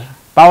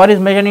 power is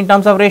measured in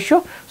terms of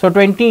ratio. So,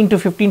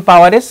 20:15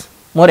 power is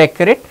more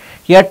accurate.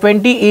 Here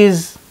 20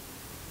 is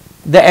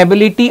the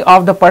ability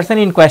of the person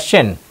in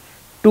question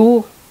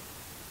to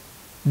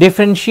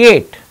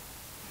differentiate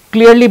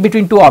clearly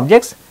between two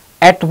objects.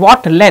 At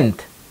what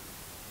length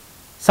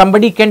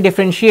somebody can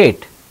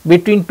differentiate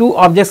between two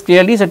objects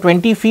clearly. So,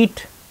 20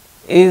 feet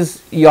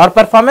is your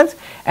performance,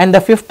 and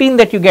the 15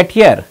 that you get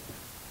here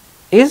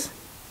is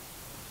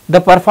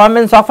the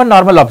performance of a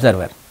normal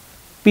observer.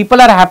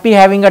 People are happy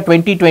having a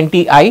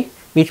 20/20 eye,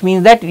 which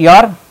means that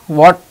your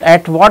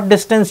at what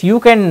distance you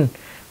can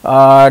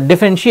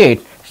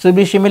differentiate should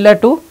be similar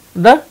to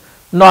the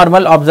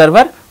normal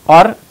observer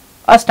or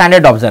a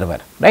standard observer,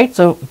 right.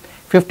 So,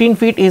 15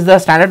 feet is the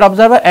standard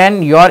observer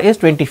and your is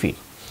 20 feet.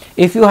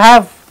 If you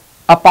have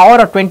a power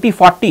of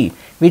 20/40,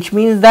 which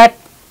means that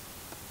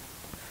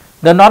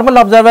the normal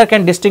observer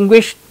can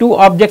distinguish two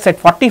objects at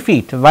 40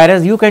 feet,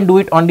 whereas you can do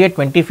it only at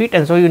 20 feet,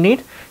 and so you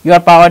need, your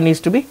power needs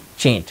to be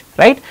changed,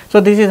 right.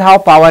 So, this is how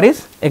power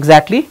is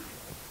exactly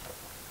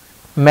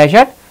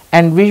measured,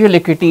 and visual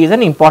acuity is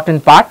an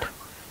important part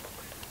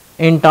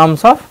in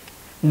terms of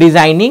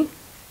designing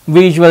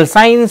visual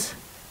signs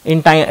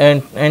in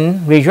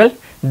visual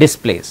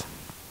displays.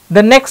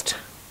 The next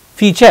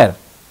feature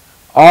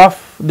of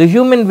the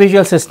human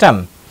visual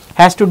system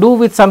has to do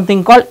with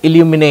something called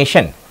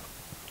illumination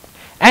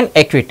and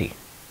acuity.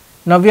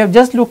 Now, we have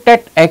just looked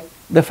at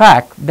the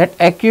fact that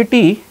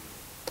acuity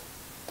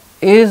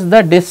is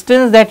the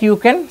distance that you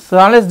can,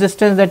 smallest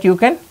distance that you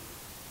can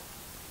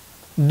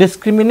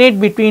discriminate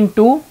between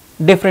two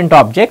different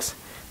objects,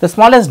 the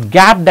smallest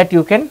gap that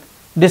you can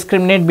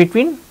discriminate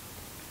between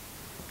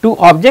two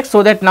objects,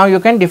 so that now you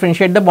can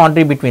differentiate the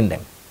boundary between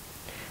them.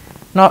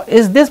 Now,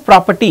 is this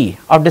property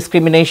of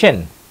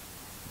discrimination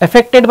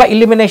affected by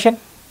illumination?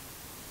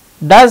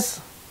 Does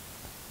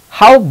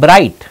how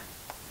bright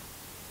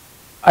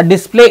a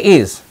display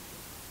is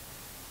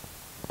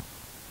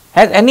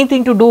has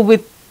anything to do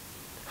with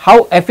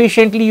how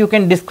efficiently you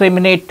can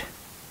discriminate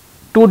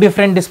two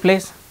different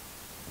displays?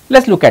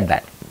 Let us look at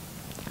that.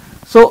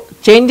 So,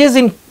 changes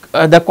in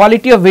the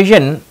quality of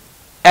vision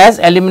as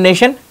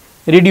illumination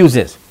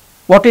reduces.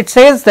 What it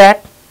says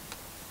that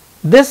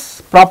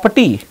this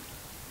property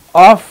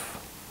of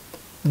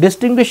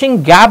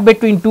distinguishing gap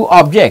between two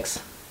objects,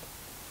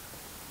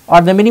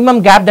 or the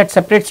minimum gap that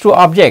separates two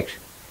objects,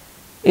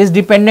 is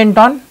dependent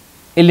on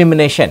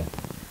illumination.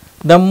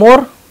 The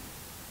more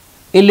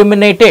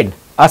illuminated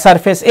a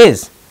surface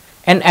is,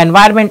 an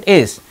environment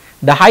is,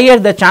 the higher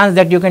the chance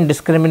that you can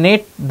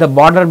discriminate the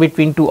border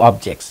between two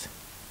objects.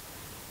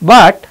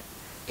 But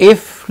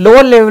if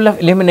lower level of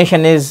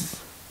illumination is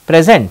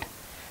present,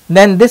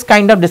 then this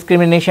kind of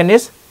discrimination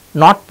is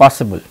not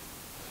possible.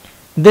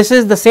 This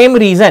is the same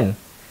reason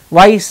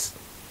why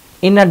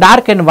in a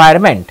dark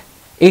environment,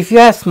 if you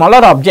have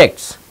smaller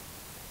objects,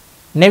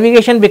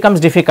 navigation becomes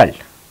difficult.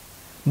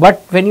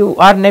 But when you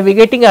are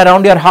navigating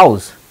around your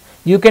house,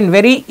 you can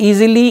very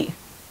easily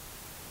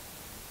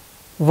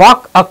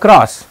walk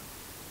across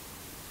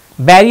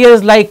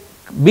barriers like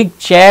big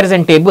chairs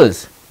and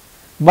tables,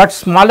 but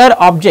smaller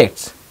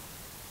objects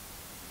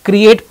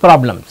create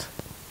problems.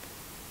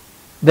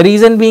 The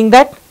reason being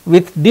that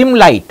with dim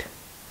light,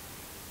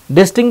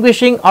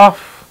 distinguishing of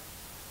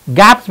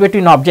gaps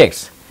between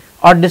objects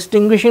or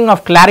distinguishing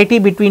of clarity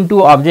between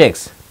two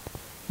objects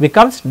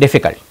becomes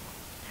difficult.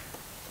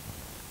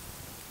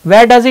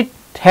 Where does it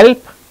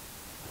help?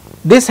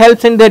 This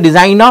helps in the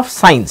design of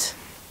signs.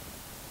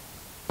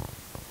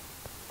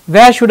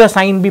 Where should a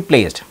sign be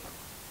placed?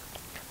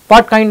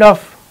 What kind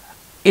of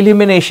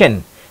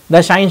illumination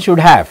the sign should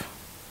have,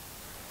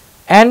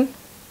 and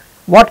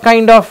what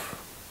kind of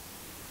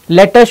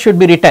letters should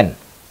be written,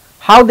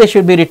 how they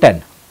should be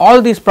written.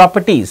 All these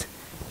properties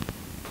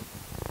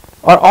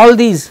or all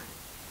these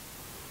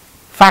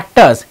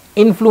factors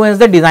influence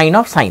the design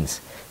of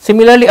signs.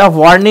 Similarly, of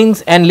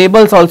warnings and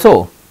labels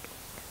also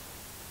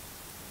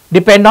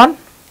depend on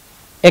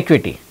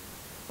acuity.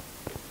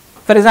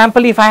 For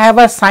example, if I have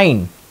a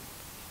sign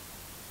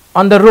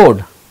on the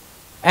road,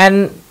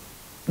 and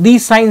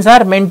these signs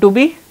are meant to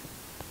be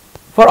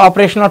for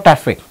operational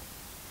traffic.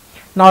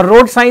 Now,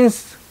 road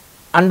signs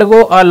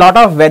undergo a lot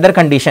of weather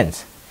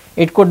conditions.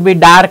 It could be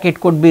dark, it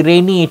could be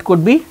rainy, it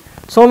could be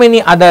so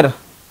many other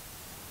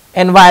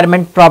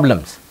environment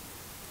problems,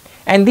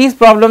 and these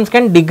problems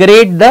can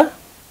degrade the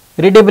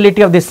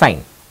readability of this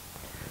sign.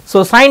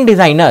 So, sign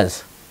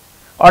designers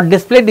or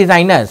display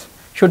designers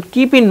should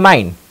keep in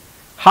mind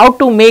how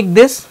to make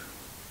this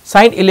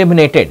sign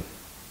illuminated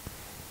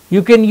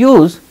you can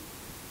use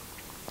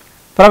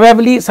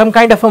probably some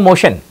kind of a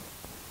motion,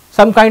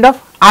 some kind of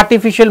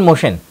artificial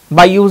motion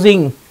by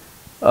using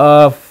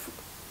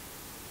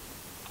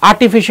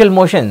artificial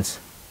motions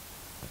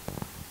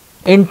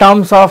in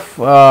terms of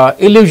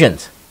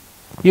illusions.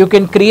 You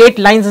can create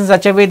lines in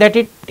such a way that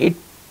it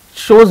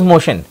shows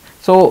motion.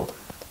 So,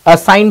 a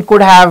sign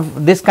could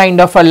have this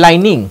kind of a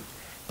lining,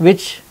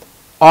 which,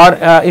 or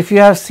if you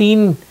have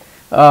seen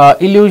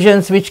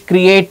illusions which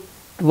create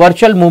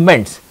virtual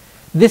movements,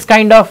 this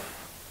kind of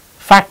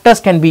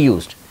factors can be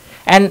used,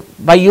 and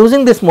by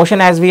using this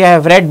motion, as we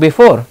have read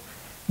before,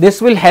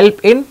 this will help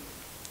in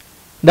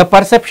the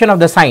perception of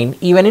the sign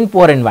even in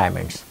poor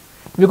environments.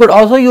 We could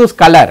also use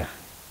color,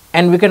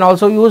 and we can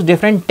also use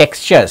different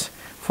textures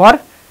for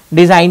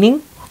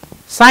designing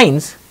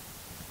signs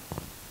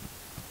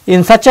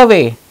in such a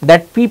way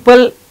that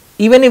people,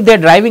 even if they are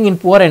driving in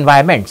poor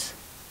environments,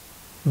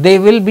 they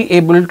will be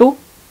able to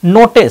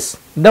notice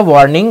the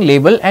warning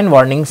label and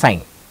warning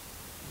sign.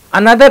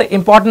 Another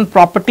important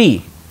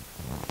property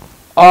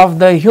of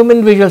the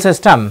human visual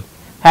system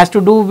has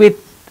to do with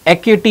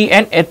acuity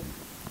and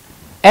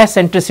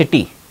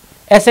eccentricity.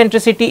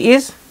 Eccentricity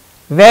is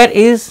where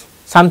is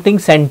something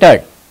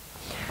centered.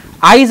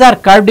 Eyes are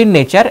curved in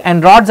nature,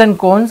 and rods and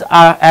cones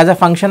are as a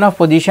function of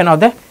position of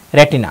the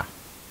retina.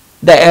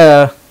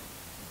 The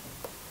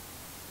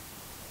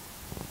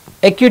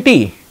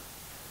acuity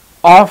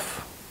of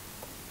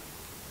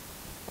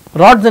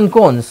rods and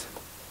cones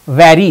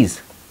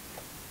varies.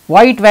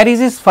 Why it varies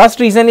is, first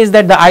reason is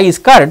that the eye is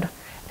curved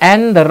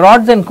and the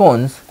rods and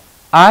cones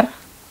are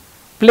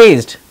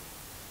placed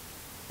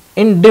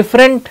in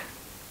different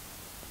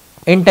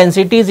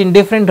intensities, in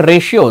different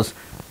ratios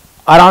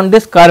around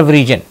this curve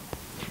region.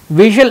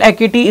 Visual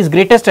acuity is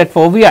greatest at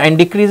fovea and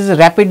decreases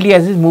rapidly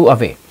as we move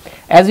away.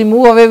 As we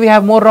move away, we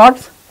have more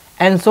rods,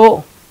 and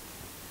so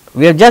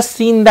we have just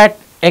seen that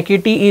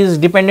acuity is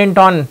dependent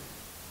on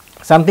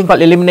something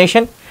called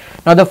illumination.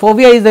 Now, the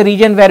fovea is the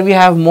region where we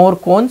have more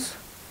cones,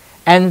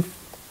 and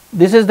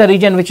this is the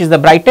region which is the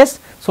brightest.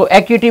 So,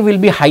 acuity will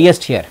be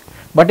highest here,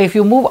 but if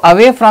you move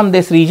away from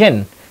this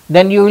region,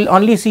 then you will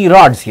only see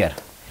rods here,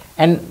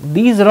 and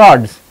these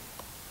rods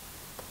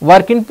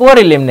work in poor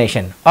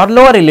illumination or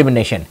lower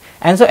illumination,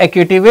 and so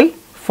acuity will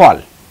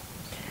fall.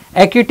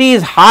 Acuity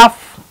is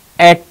half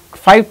at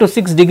 5 to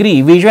 6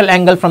 degree visual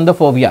angle from the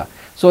fovea.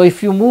 So,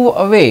 if you move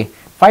away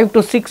 5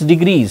 to 6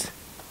 degrees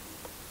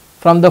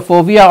from the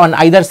fovea on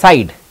either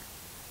side,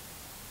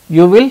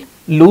 you will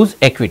lose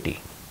acuity.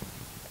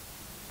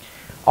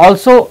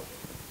 Also,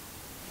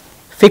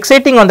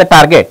 fixating on the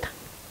target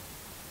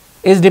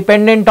is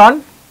dependent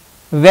on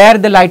where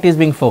the light is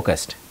being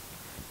focused.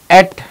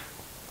 At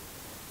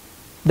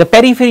the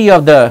periphery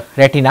of the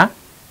retina,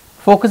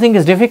 focusing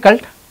is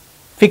difficult,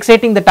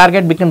 fixating the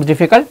target becomes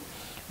difficult,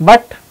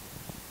 but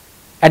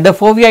at the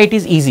fovea it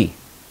is easy.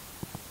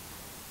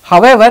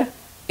 However,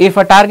 if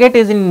a target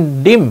is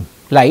in dim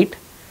light,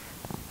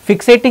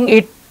 fixating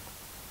it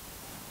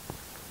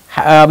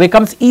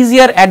becomes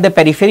easier at the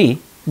periphery,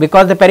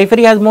 because the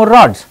periphery has more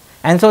rods,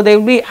 and so they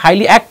will be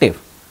highly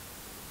active,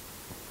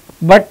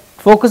 but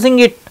focusing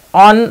it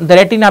on the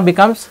retina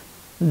becomes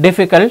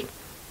difficult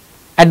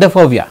at the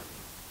fovea.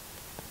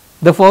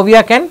 The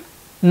fovea can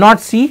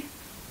not see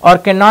or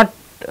cannot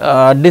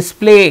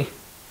display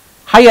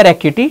higher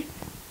acuity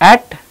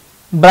at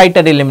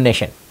brighter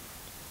illumination.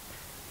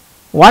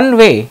 One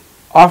way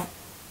of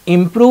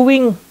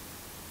improving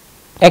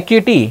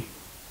acuity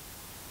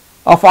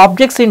of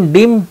objects in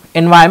dim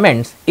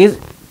environments is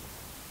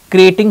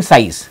creating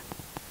size,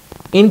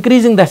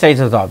 increasing the size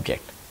of the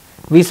object.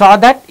 We saw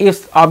that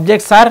if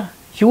objects are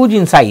huge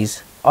in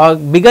size or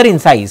bigger in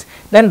size,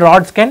 then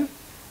rods can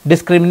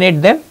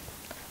discriminate them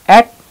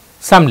at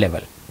some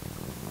level.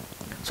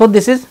 So,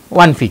 this is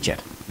one feature.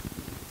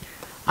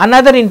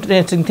 Another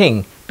interesting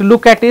thing to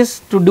look at is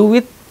to do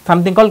with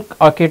something called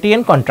acuity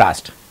and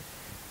contrast.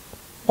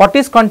 What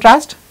is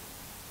contrast?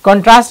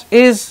 Contrast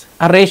is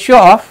a ratio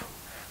of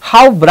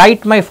how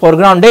bright my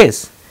foreground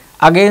is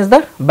against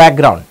the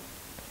background.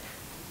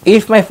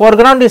 If my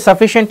foreground is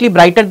sufficiently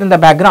brighter than the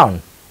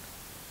background,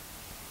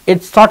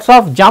 it sort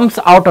of jumps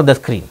out of the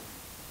screen,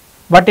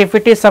 but if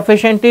it is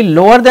sufficiently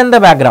lower than the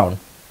background,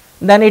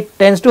 then it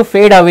tends to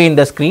fade away in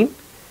the screen.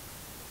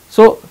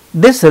 So,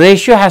 this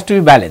ratio has to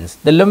be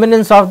balanced, the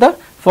luminance of the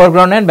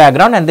foreground and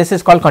background, and this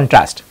is called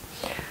contrast.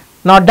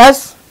 Now,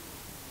 does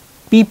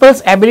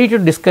people's ability to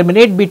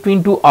discriminate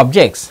between two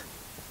objects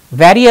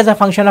vary as a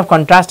function of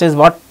contrast is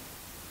what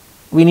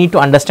we need to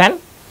understand.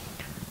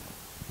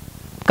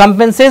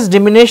 Compensates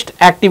diminished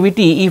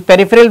activity if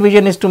peripheral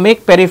vision is to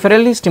make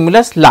peripheral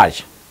stimulus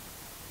large.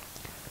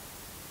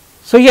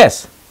 So,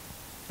 yes,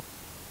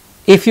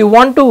 if you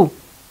want to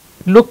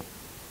look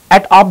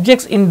at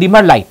objects in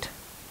dimmer light,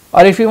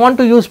 or if you want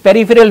to use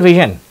peripheral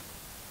vision,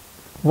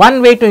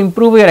 one way to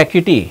improve your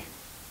acuity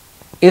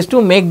is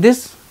to make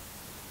these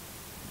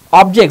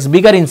objects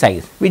bigger in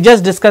size. We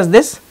just discussed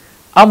this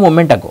a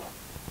moment ago.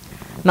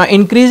 Now,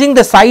 increasing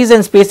the size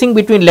and spacing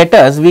between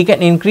letters, we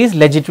can increase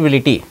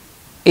legibility.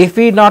 if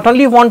we not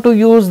only want to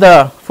use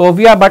the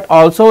fovea but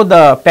also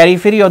the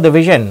periphery of the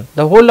vision,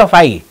 the whole of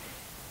eye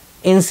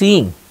in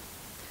seeing,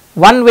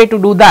 one way to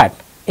do that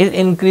is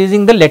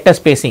increasing the letter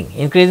spacing,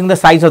 increasing the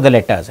size of the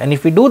letters, and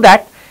if we do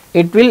that,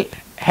 it will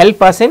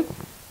help us in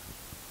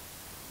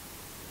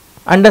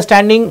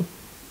understanding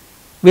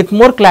with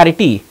more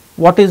clarity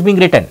what is being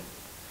written,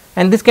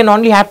 and this can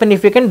only happen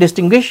if we can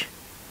distinguish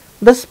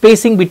the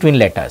spacing between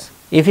letters.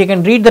 If you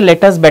can read the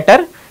letters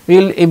better, we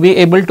will be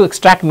able to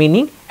extract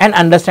meaning and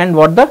understand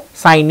what the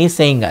sign is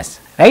saying us,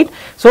 right.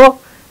 So,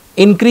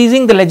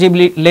 increasing the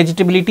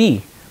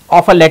legibility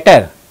of a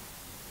letter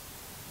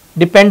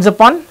depends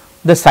upon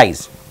the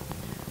size.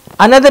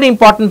 Another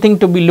important thing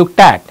to be looked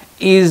at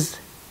is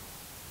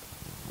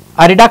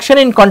a reduction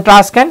in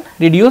contrast can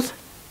reduce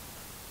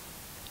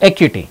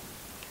acuity.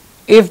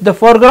 If the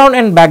foreground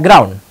and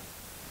background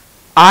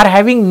are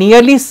having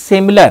nearly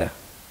similar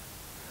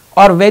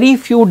or very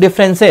few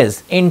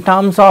differences in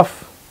terms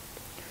of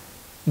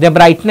their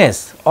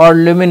brightness or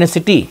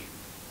luminosity,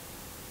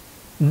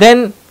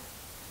 then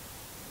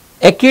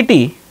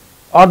acuity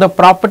or the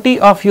property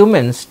of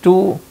humans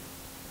to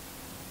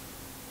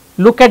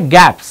look at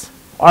gaps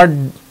or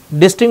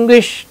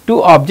distinguish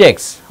two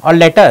objects or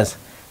letters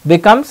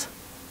becomes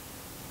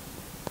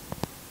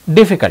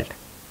difficult.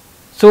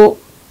 So,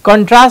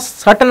 contrast,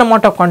 certain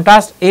amount of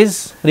contrast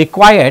is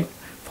required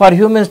for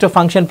humans to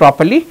function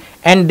properly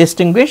and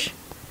distinguish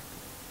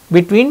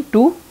between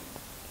two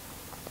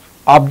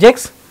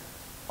objects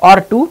or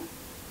two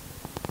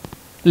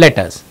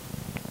letters.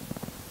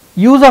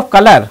 Use of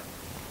color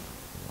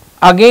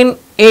again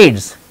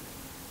aids,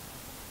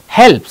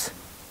 helps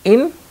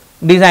in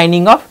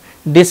designing of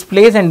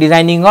displays and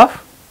designing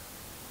of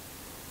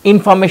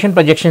information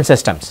projection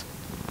systems.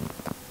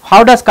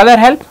 How does color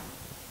help?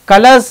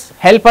 Colors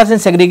help us in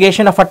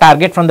segregation of a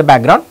target from the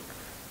background.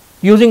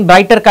 Using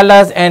brighter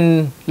colors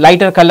and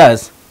lighter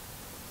colors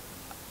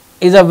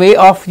is a way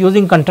of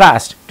using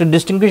contrast to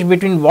distinguish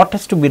between what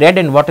is to be read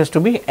and what is to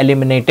be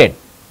eliminated.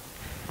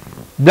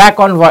 Black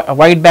on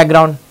white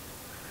background,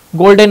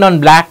 golden on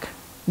black,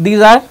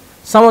 these are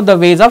some of the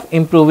ways of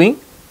improving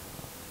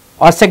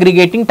or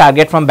segregating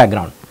target from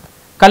background.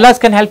 Colors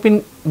can help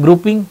in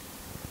grouping.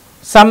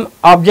 Some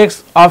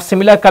objects of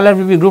similar color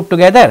will be grouped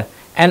together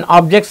and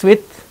objects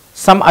with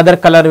some other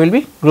color will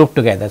be grouped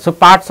together. So,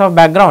 parts of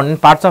background and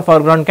parts of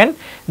foreground can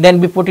then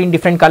be put in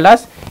different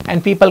colors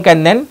and people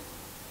can then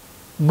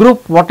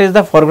group what is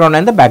the foreground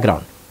and the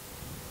background.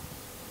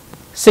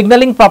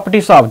 Signaling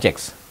properties of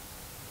objects.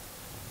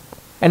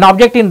 An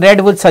object in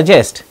red would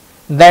suggest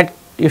that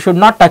you should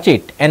not touch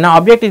it, and an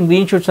object in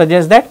green should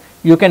suggest that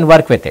you can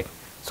work with it.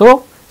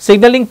 So,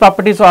 signaling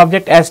properties of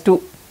object as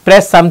to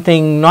press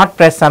something, not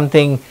press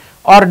something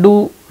or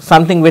do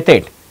something with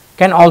it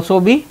can also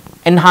be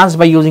enhanced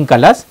by using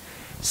colors.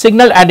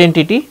 Signal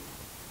identity,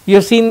 you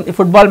have seen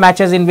football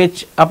matches in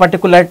which a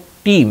particular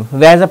team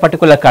wears a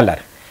particular color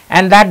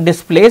and that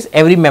displays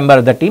every member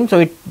of the team. So,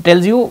 it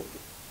tells you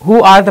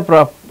who are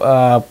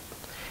the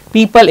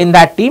people in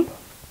that team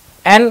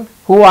and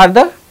who are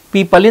the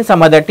people in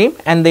some other team,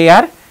 and they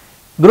are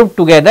grouped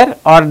together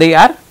or they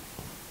are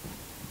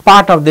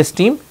part of this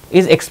team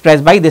is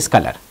expressed by this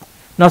color.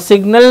 Now,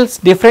 signals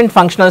different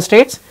functional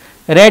states.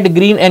 Red,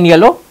 green and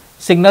yellow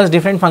signals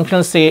different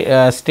functional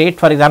state.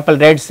 For example,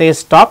 red says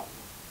stop,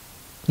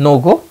 no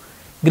go,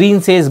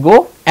 green says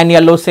go and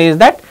yellow says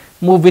that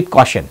move with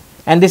caution,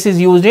 and this is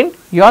used in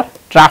your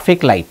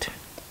traffic light.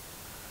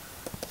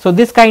 So,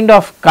 this kind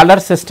of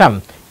color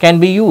system can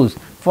be used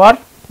for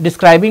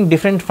describing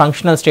different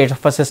functional states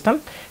of a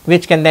system,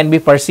 which can then be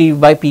perceived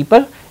by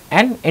people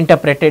and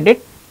interpreted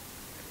it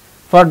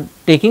for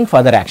taking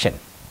further action.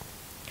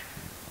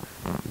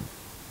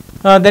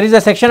 There is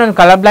a section on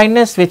color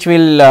blindness which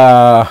will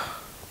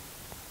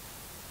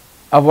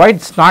avoid,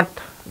 it is not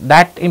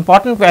that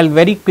important. I will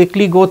very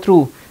quickly go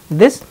through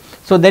this.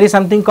 So, there is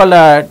something called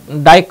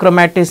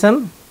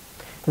dichromatism,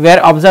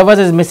 where observers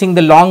is missing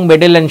the long,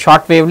 middle and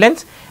short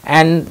wavelengths,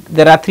 and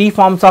there are three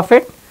forms of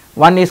it.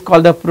 One is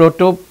called the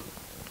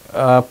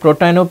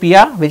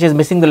protanopia, which is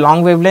missing the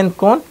long wavelength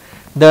cone,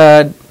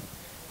 the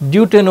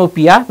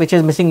deuteranopia, which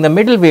is missing the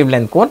middle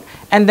wavelength cone,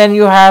 and then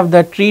you have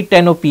the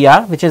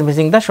tritanopia, which is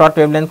missing the short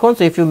wavelength cone.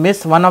 So, if you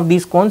miss one of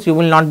these cones, you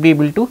will not be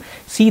able to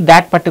see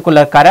that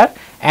particular color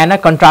and a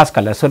contrast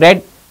color. So,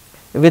 red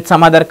with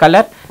some other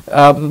color,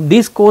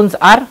 these cones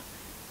are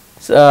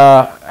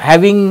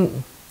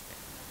having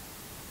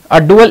a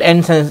dual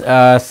end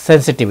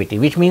sensitivity,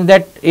 which means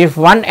that if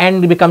one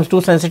end becomes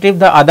too sensitive,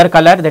 the other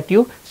color that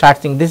you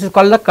start seeing, this is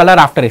called the color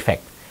after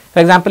effect. For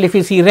example, if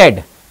you see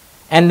red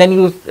and then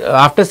you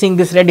after seeing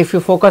this red, if you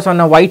focus on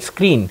a white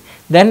screen,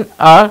 then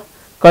a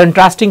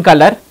contrasting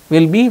color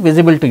will be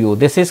visible to you.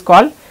 This is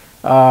called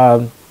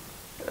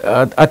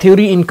a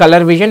theory in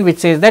color vision, which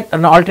says that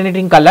an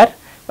alternating color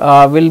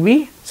will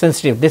be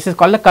sensitive. This is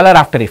called the color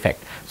after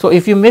effect. So,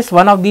 if you miss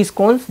one of these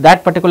cones,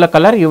 that particular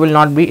color you will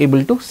not be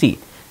able to see.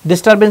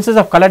 Disturbances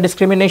of color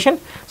discrimination.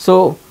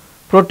 So,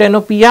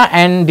 protanopia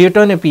and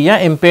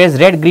deuteranopia impairs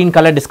red green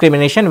color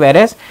discrimination,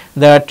 whereas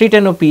the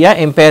tritanopia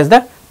impairs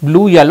the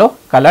blue yellow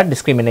color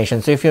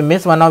discrimination. So, if you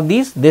miss one of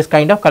these, this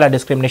kind of color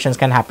discriminations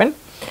can happen.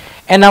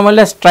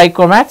 Anomalous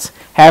trichromats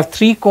have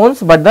 3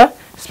 cones, but the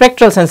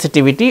spectral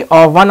sensitivity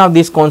of one of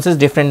these cones is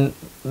different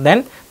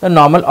than the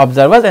normal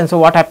observers, and so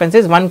what happens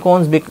is one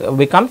cone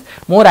becomes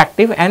more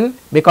active, and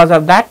because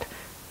of that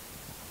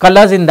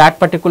colors in that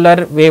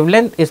particular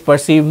wavelength is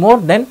perceived more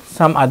than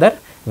some other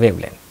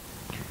wavelength.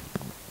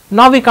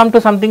 Now, we come to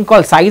something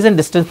called size and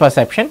distance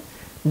perception.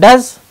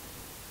 Does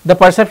the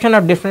perception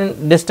of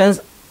different distance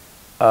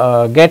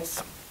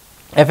gets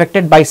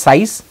affected by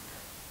size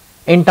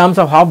in terms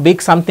of how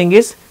big something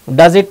is?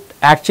 Does it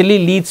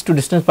actually leads to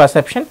distance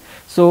perception?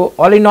 So,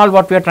 all in all,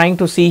 what we are trying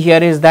to see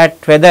here is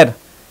that whether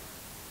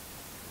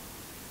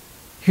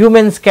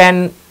humans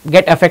can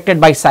get affected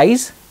by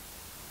size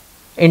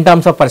in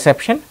terms of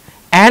perception,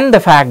 and the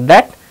fact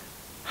that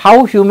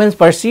how humans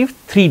perceive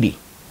 3D.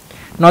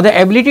 Now,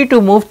 the ability to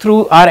move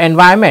through our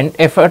environment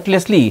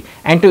effortlessly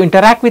and to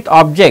interact with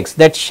objects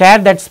that share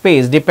that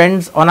space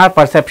depends on our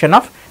perception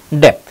of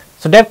depth.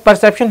 So, depth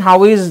perception,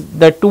 how is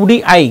the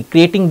 2D eye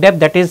creating depth,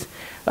 that is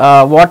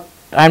what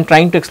I am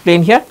trying to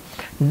explain here.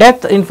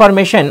 Depth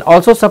information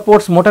also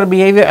supports motor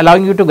behavior,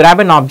 allowing you to grab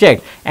an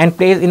object and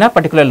place in a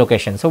particular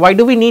location. So, why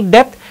do we need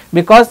depth?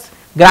 Because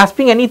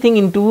grasping anything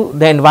into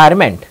the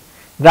environment,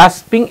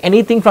 grasping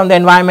anything from the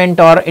environment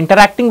or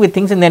interacting with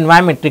things in the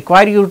environment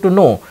require you to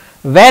know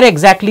where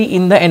exactly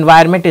in the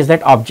environment is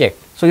that object.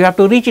 So, you have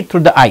to reach it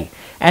through the eye,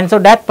 and so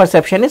that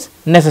perception is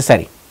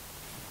necessary.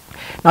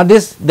 Now,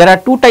 there are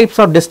 2 types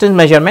of distance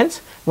measurements.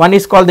 One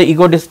is called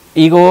the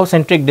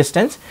egocentric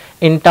distance,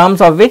 in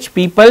terms of which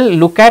people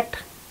look at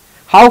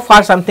how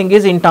far something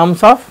is in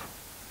terms of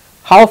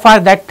how far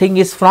that thing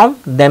is from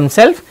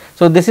themselves.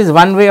 So, this is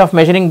one way of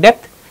measuring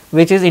depth,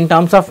 which is in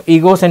terms of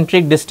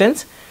egocentric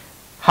distance,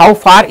 how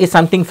far is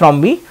something from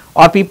me,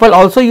 or people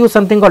also use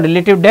something called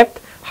relative depth,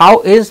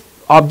 how is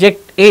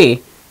object A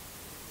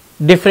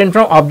different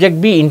from object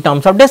B in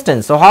terms of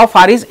distance. So, how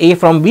far is A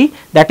from B,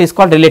 that is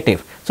called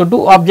relative. So,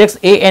 2 objects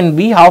A and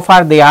B, how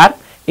far they are,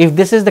 if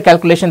this is the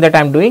calculation that I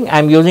am doing, I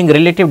am using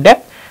relative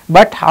depth,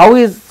 but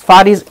how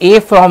far is A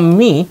from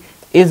me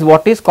is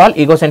what is called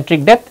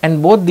egocentric depth,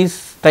 and both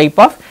these type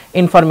of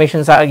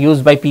informations are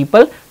used by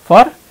people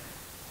for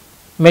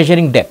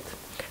measuring depth.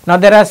 Now,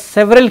 there are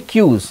several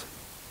cues,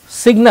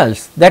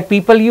 signals that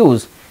people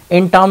use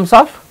in terms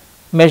of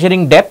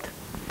measuring depth.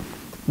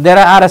 There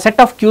are a set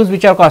of cues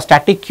which are called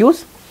static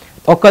cues.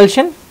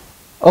 Occultation,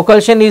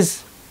 occultation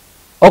is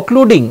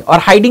occluding or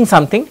hiding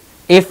something.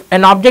 If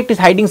an object is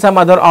hiding some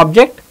other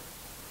object,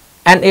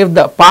 and if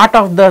the part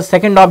of the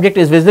second object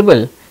is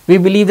visible, we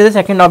believe that the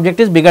second object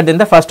is bigger than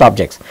the first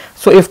objects.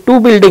 So, if 2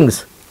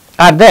 buildings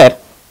are there,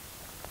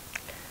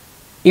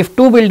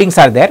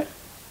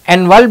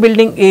 and one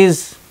building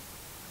is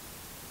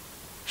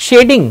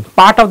shading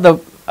part of the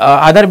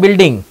other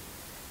building,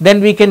 then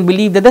we can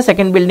believe that the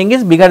second building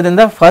is bigger than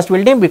the first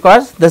building,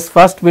 because this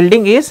first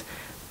building is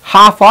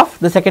half of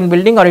the second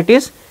building, or it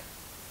is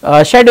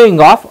shadowing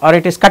off, or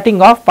it is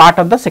cutting off part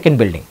of the second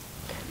building.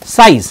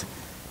 Size,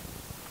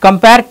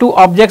 compare 2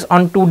 objects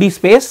on 2D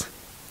space.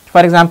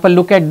 For example,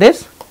 look at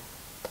this.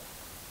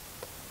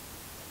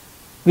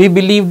 We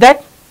believe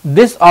that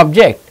this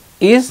object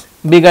is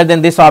bigger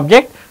than this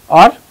object,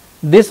 or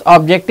this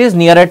object is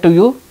nearer to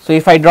you. So,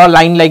 if I draw a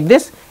line like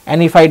this,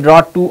 and if I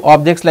draw 2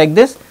 objects like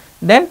this,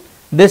 then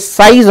this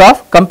size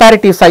of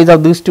comparative size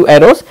of these 2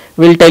 arrows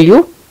will tell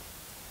you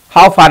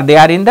how far they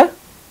are in the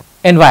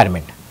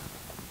environment.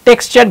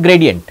 Texture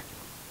gradient,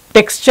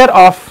 texture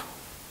of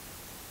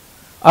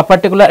a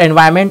particular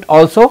environment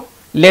also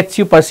lets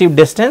you perceive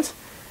distance.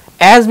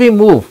 As we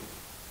move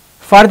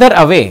further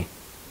away,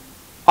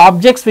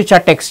 objects which are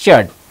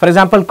textured, for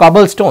example,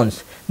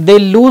 cobblestones, they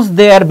lose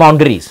their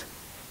boundaries,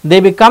 they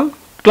become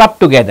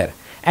clubbed together,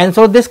 and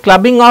so this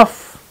clubbing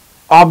of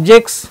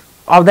objects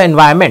of the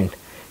environment,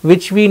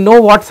 which we know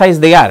what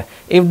size they are,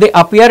 if they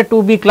appear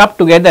to be clubbed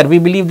together, we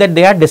believe that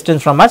they are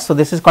distant from us. So,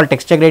 this is called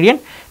texture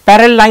gradient.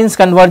 Parallel lines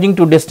converging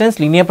to distance,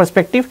 linear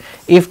perspective.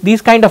 If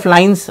these kind of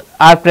lines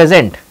are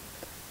present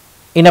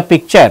in a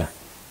picture,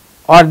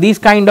 or these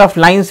kind of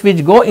lines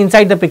which go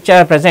inside the picture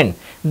are present,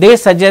 they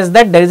suggest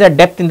that there is a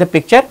depth in the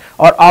picture,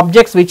 or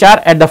objects which are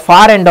at the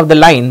far end of the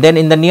line, then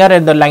in the near end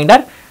of the line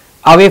are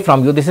away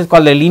from you. This is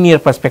called a linear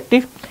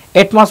perspective.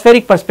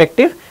 Atmospheric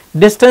perspective,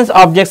 distance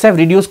objects have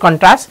reduced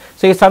contrast.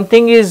 So, if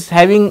something is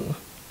having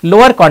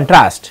lower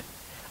contrast,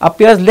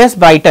 appears less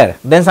brighter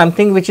than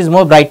something which is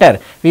more brighter,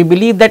 we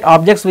believe that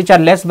objects which are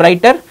less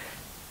brighter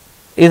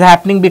is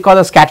happening because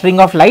of scattering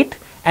of light,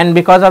 and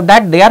because of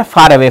that they are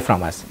far away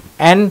from us.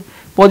 And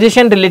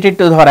position related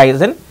to the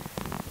horizon,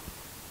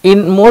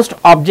 in most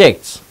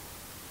objects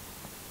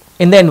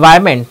in the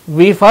environment,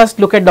 we first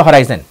look at the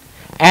horizon,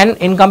 and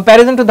in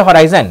comparison to the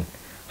horizon,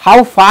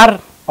 how far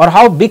or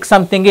how big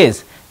something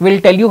is will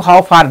tell you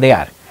how far they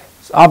are.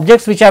 So,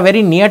 objects which are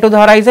very near to the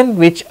horizon,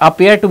 which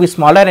appear to be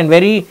smaller, and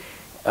very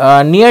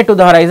near to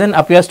the horizon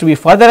appears to be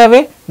further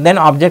away than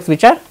objects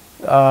which are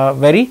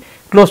very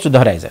close to the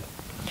horizon.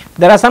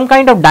 There are some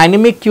kind of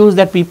dynamic cues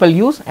that people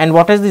use, and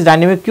what is this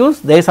dynamic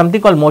cues? There is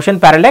something called motion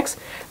parallax.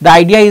 The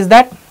idea is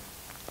that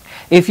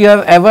if you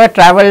have ever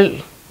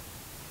traveled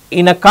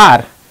in a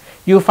car,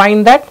 you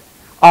find that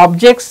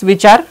objects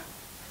which are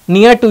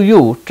near to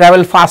you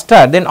travel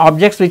faster than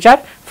objects which are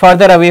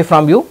further away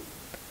from you,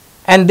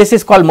 and this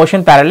is called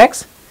motion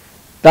parallax.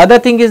 The other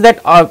thing is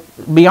that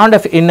beyond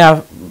in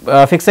a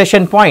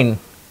fixation point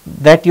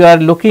that you are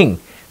looking.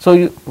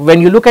 So,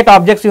 when you look at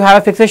objects, you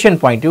have a fixation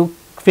point, you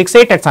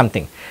fixate at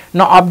something.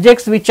 Now,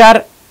 objects which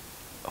are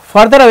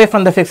further away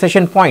from the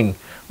fixation point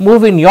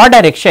move in your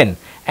direction,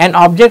 and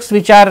objects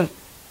which are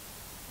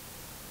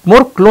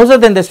more closer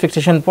than this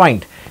fixation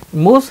point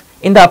moves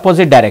in the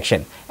opposite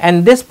direction,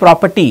 and this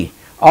property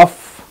of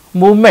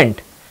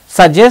movement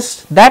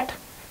suggests that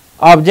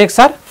objects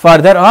are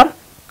further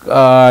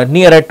or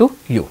nearer to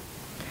you.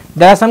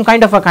 There are some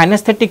kind of a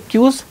kinesthetic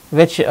cues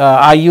which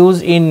are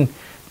used in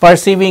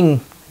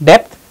perceiving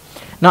depth.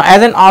 Now,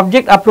 as an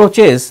object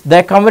approaches,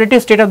 the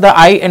accommodative state of the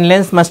eye and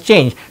lens must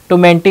change to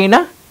maintain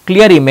a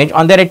clear image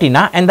on the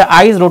retina, and the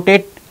eyes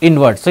rotate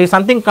inward. So, if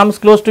something comes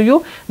close to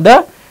you,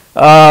 the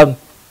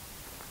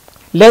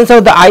lens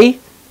of the eye,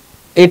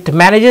 it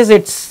manages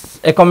its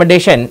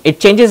accommodation, it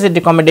changes its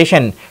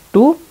accommodation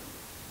to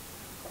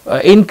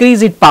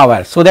increase its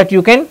power, so that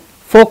you can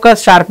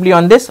focus sharply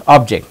on this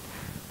object.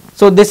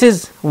 So, this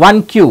is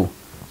one cue.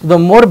 The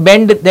more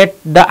bend that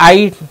the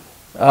eye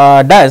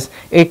does,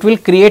 it will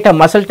create a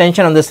muscle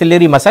tension on the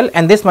ciliary muscle,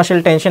 and this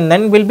muscle tension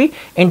then will be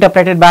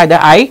interpreted by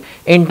the eye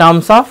in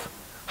terms of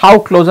how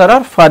closer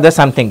or further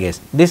something is.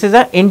 This is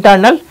an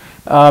internal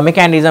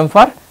mechanism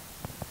for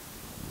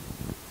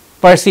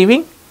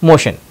perceiving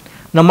motion.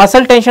 Now,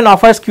 muscle tension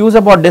offers cues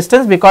about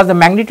distance, because the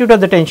magnitude of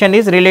the tension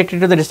is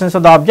related to the distance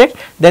of the object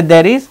that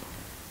there is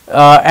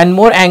and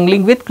more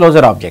angling with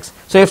closer objects.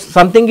 So, if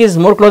something is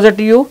more closer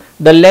to you,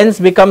 the lens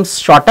becomes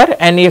shorter,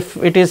 and if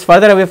it is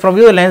further away from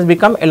you, the lens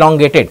become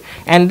elongated,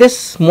 and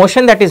this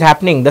motion that is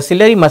happening, the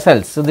ciliary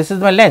muscles. So, this is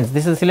my lens,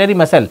 this is the ciliary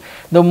muscle.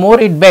 The more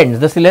it bends,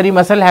 the ciliary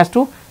muscle has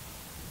to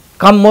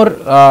come more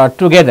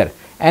together,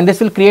 and this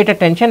will create a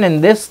tension,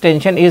 and this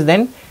tension is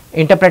then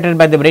interpreted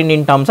by the brain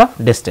in terms of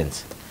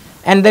distance.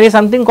 And there is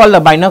something called the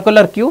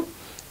binocular cue,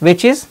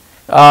 which is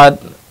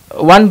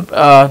one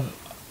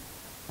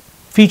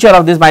feature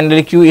of this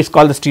binary cue is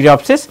called the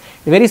stereopsis.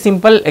 A very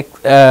simple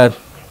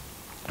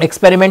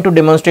experiment to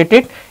demonstrate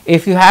it.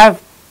 If you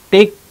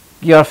take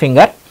your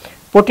finger,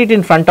 put it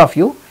in front of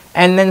you,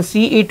 and then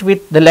see it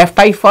with the left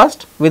eye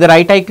first, with the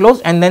right eye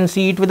closed, and then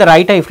see it with the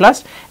right eye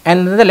first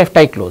and then the left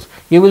eye closed.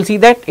 You will see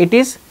that it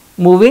is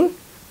moving,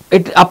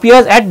 it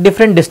appears at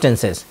different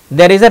distances.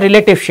 There is a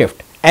relative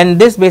shift, and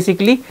this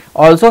basically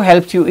also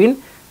helps you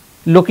in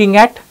looking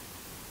at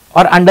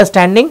or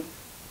understanding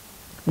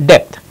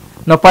depth.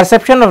 Now,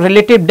 perception of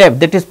relative depth,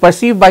 that is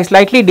perceived by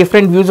slightly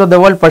different views of the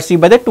world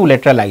perceived by the two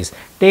lateral eyes.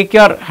 Take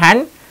your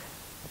hand,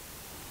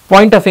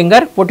 point a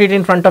finger, put it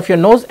in front of your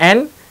nose,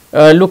 and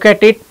look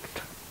at it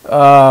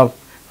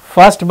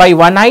first by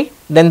one eye,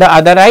 then the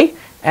other eye,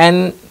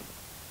 and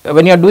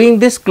when you are doing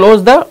this,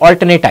 close the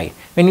alternate eye.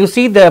 When you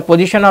see, the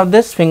position of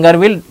this finger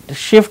will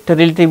shift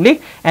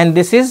relatively, and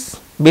this is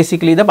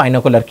basically the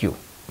binocular cue.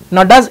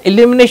 Now, does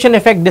illumination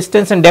affect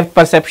distance and depth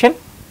perception?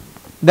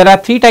 There are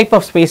three types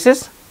of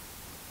spaces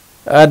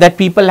that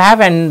people have,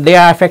 and they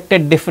are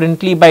affected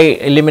differently by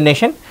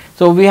illumination.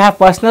 So, we have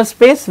personal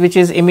space, which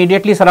is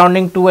immediately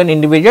surrounding to an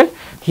individual.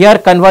 Here,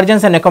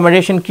 convergence and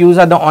accommodation cues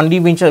are the only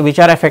which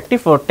are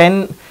effective. For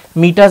 10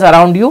 meters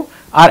around you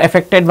are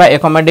affected by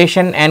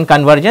accommodation and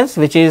convergence,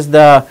 which is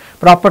the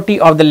property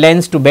of the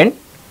lens to bend.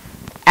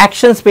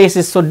 Action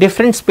spaces, so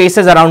different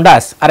spaces around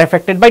us are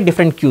affected by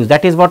different cues.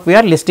 That is what we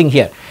are listing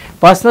here.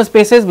 Personal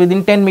spaces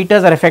within 10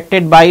 meters are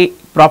affected by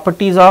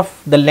properties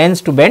of the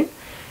lens to bend.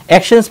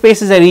 Action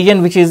space is a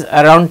region which is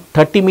around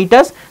 30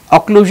 meters.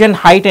 Occlusion,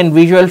 height and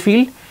visual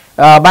field,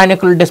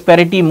 binocular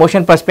disparity,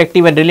 motion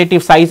perspective and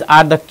relative size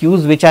are the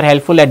cues which are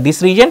helpful at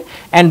this region,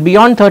 and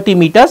beyond 30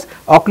 meters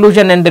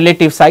occlusion and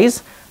relative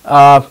size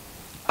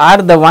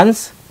are the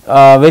ones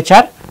which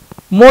are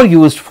more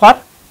used for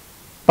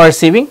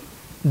perceiving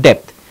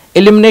depth.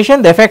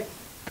 Illumination, the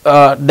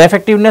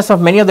effectiveness of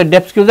many of the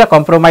depth cues are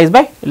compromised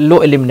by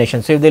low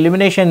illumination. So, if the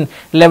illumination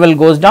level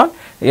goes down,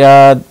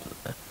 the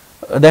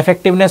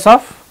effectiveness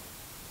of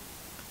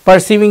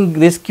perceiving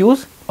these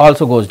cues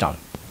also goes down.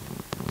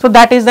 So,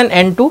 that is then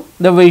end to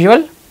the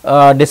visual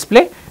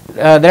display.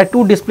 There are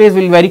two displays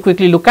we will very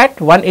quickly look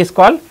at. One is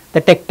called the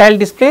tactile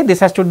display.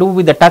 This has to do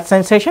with the touch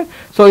sensation.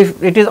 So,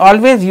 if it is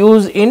always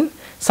used in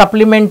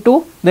supplement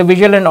to the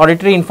visual and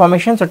auditory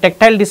information. So,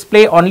 tactile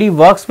display only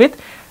works with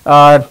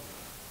the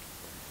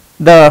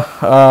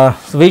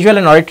visual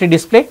and auditory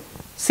display.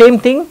 Same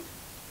thing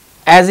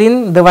as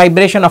in the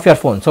vibration of your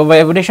phone. So,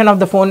 vibration of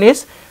the phone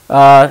is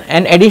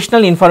an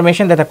additional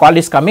information that a call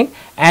is coming,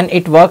 and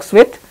it works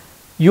with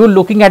you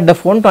looking at the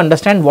phone to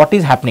understand what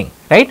is happening,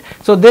 right.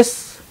 So,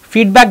 this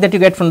feedback that you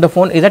get from the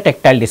phone is a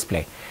tactile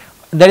display.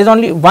 There is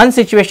only one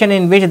situation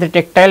in which the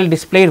tactile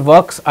display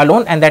works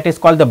alone, and that is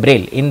called the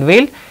braille. In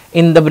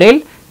the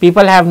braille,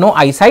 people have no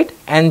eyesight,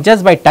 and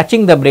just by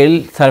touching the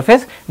braille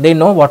surface they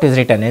know what is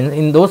written, and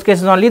in those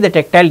cases only the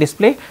tactile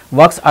display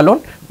works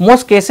alone.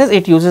 Most cases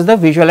it uses the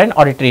visual and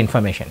auditory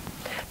information.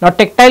 Now,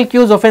 tactile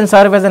cues often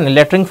serve as an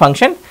alerting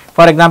function.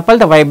 For example,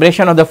 the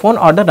vibration of the phone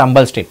or the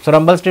rumble strip. So,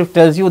 rumble strip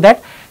tells you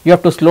that you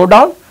have to slow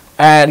down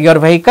your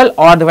vehicle,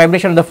 or the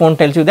vibration of the phone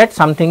tells you that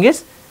something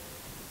is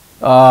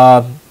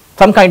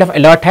some kind of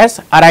alert has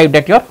arrived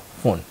at your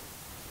phone.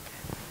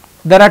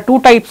 There are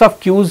two types of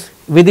cues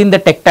within the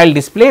tactile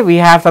display. We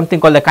have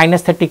something called the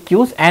kinesthetic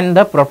cues and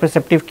the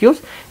proprioceptive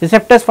cues.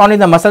 Receptors found in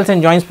the muscles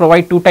and joints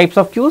provide two types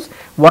of cues.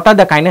 What are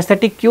the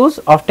kinesthetic cues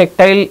of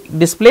tactile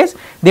displays?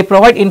 They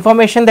provide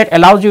information that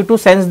allows you to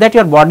sense that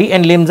your body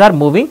and limbs are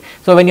moving.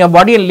 So, when your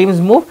body and limbs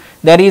move,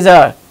 there is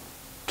a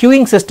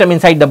cueing system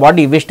inside the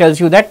body which tells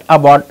you that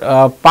about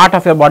part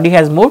of your body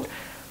has moved,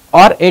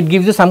 or it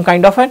gives you some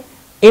kind of an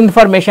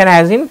information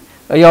as in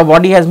your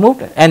body has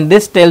moved, and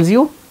this tells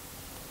you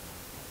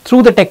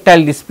through the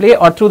tactile display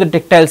or through the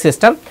tactile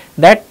system,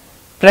 that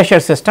pressure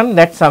system,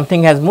 that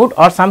something has moved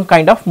or some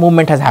kind of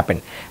movement has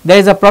happened. There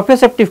is a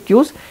proprioceptive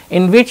cues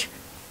in which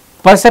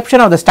perception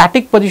of the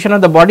static position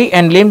of the body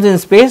and limbs in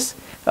space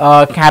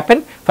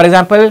happen. For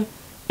example,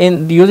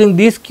 in using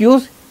these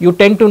cues you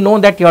tend to know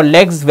that your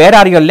legs, where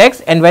are your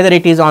legs and whether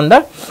it is on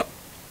the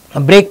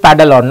brake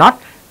paddle or not,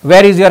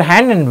 where is your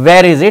hand and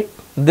where is it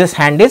this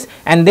hand is,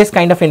 and this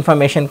kind of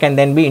information can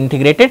then be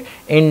integrated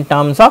in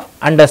terms of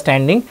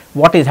understanding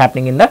what is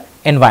happening in the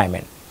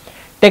environment.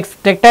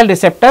 Tactile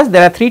receptors,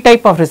 there are three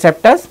types of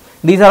receptors.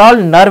 These are all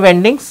nerve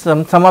endings,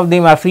 some of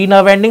them are free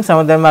nerve endings, some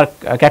of them are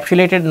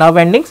capsulated nerve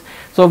endings.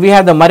 So, we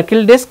have the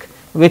Merkel disc,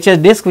 which is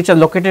disc which are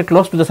located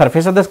close to the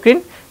surface of the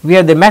screen. We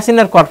have the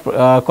Massener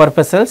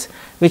corpuscles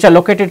which are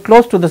located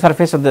close to the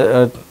surface of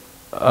the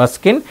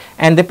skin,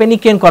 and the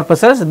Penikian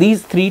corpuscles.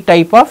 These three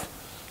type of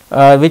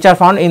which are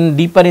found in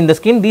deeper in the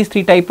skin. These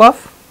three type of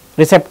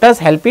receptors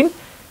help in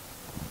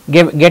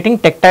getting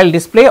tactile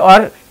display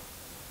or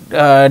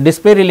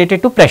display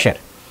related to pressure.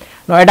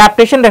 Now,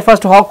 adaptation refers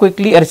to how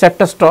quickly a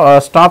receptor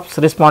stops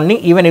responding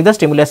even if the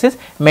stimulus is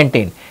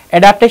maintained.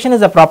 Adaptation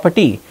is a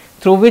property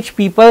through which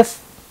people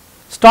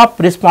stop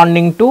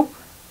responding to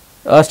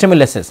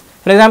stimuluses.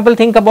 For example,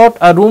 think about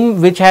a room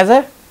which has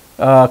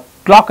a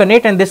clock in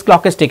it, and this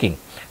clock is ticking.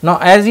 Now,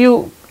 as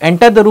you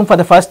enter the room for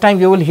the first time,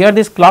 you will hear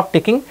this clock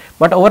ticking,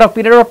 but over a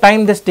period of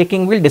time this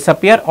ticking will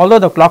disappear. Although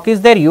the clock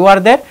is there, you are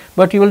there,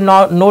 but you will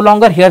no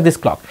longer hear this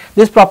clock.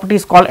 This property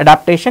is called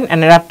adaptation,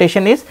 and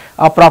adaptation is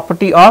a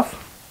property of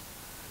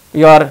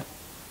your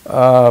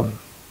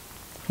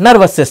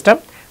nervous system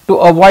to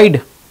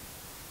avoid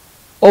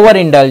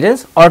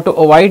overindulgence or to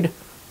avoid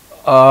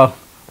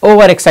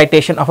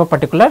overexcitation of a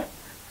particular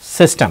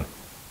system.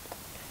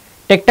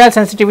 Tactile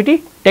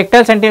sensitivity.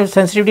 Tactile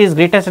sensitivity is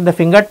greatest at the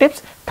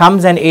fingertips,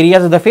 thumbs and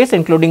areas of the face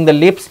including the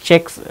lips,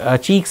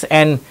 cheeks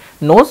and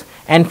nose,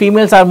 and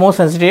females are more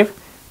sensitive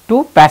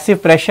to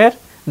passive pressure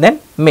than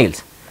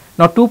males.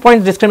 Now, 2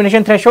 point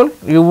discrimination threshold,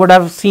 you would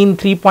have seen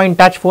 3 point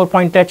touch, 4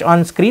 point touch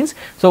on screens.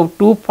 So,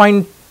 2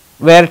 point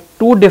where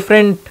two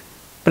different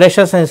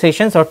pressure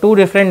sensations or two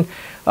different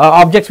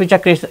objects which are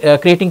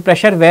creating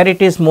pressure, where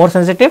it is more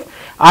sensitive,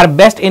 are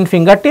best in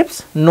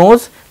fingertips,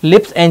 nose,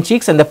 lips and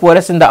cheeks, and the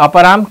poorest in the upper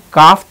arm,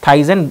 calf,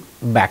 thighs and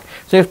back.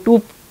 So, if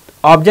two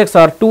objects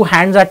or two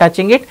hands are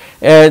touching it,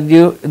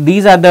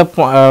 these are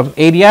the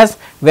areas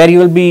where you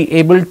will be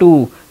able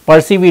to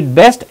perceive it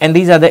best, and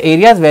these are the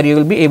areas where you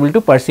will be able to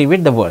perceive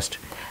it the worst.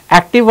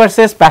 Active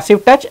versus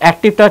passive touch.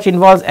 Active touch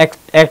involves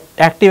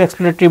active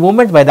exploratory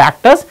movements by the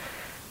actors,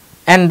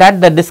 and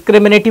that the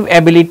discriminative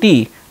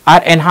ability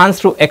are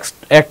enhanced through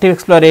active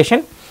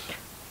exploration.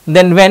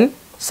 Then when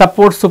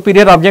supports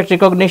superior object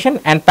recognition,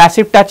 and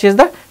passive touch is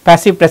the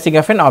passive pressing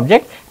of an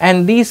object,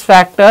 and these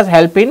factors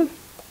help in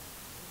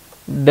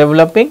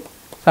developing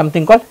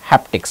something called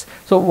haptics.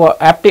 So,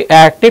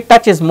 active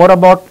touch is more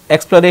about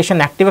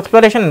exploration, active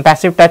exploration, and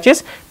passive touch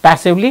is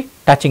passively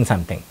touching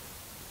something.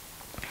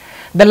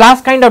 The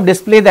last kind of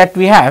display that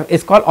we have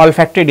is called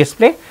olfactory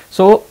display.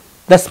 So,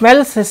 the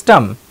smell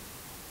system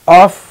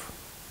of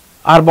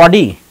our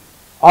body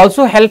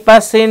also help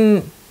us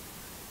in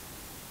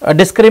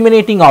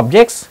discriminating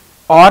objects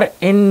or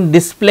in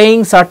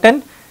displaying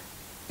certain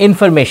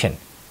information,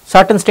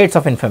 certain states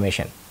of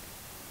information.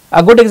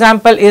 A good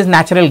example is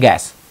natural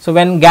gas. So,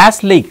 when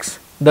gas leaks,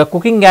 the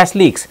cooking gas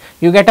leaks,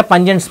 you get a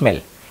pungent smell,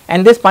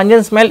 and this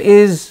pungent smell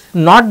is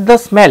not the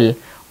smell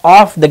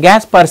of the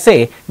gas per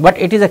se, but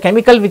it is a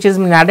chemical which is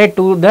been added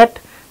to that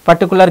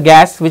particular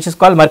gas which is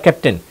called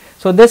mercaptan.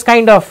 So, this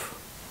kind of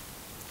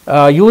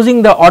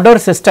using the odor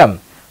system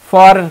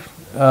for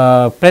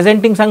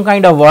presenting some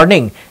kind of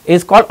warning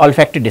is called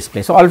olfactory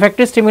display. So,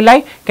 olfactory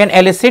stimuli can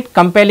elicit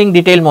compelling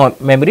detailed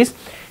memories.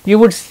 You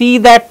would see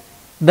that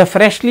the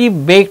freshly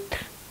baked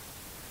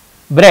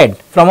bread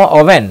from an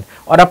oven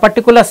or a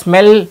particular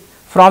smell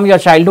from your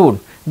childhood,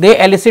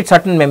 they elicit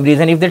certain memories,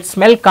 and if that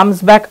smell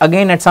comes back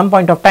again at some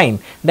point of time,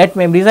 that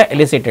memories are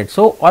elicited.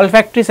 So,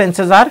 olfactory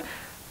senses are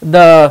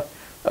the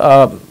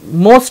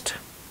most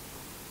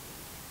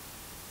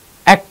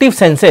active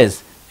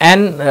senses,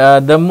 and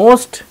the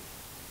most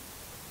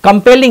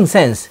compelling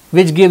sense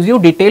which gives you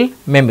detailed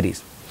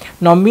memories.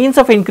 Now, means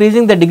of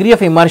increasing the degree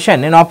of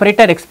immersion an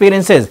operator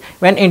experiences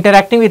when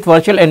interacting with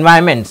virtual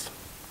environments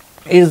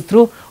is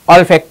through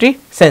olfactory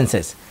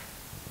senses.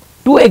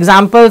 Two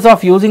examples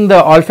of using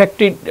the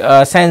olfactory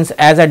sense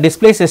as a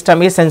display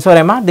system is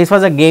Sensorama. This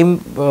was a game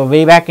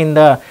way back in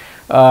the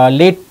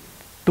late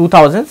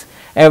 2000s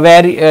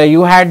where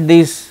you had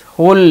this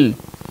whole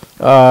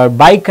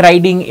bike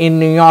riding in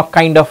New York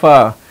kind of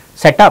a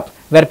setup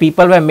where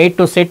people were made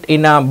to sit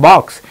in a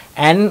box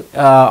and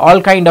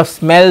all kind of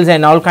smells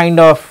and all kind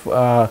of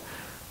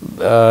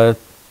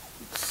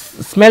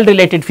smell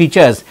related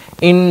features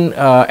in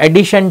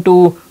addition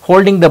to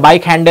holding the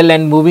bike handle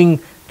and moving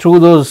through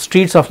those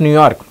streets of New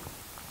York.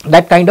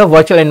 That kind of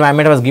virtual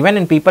environment was given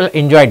and people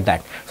enjoyed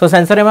that. So,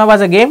 Sensorama was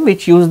a game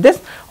which used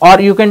this,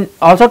 or you can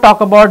also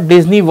talk about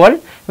Disney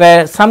World,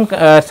 where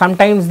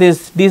sometimes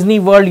this Disney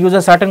World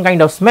uses certain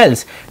kind of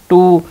smells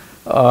to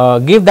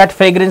give that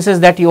fragrances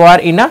that you are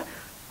in a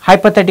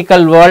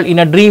hypothetical world, in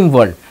a dream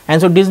world.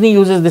 And so, Disney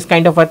uses this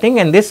kind of a thing,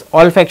 and this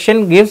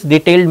olfaction gives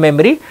detailed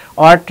memory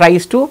or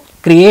tries to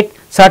create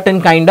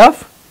certain kind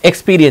of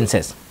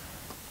experiences.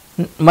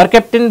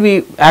 Mercaptan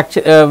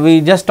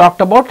we just talked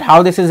about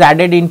how this is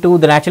added into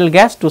the natural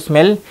gas to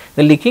smell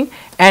the leaking,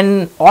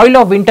 and oil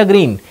of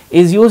wintergreen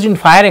is used in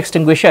fire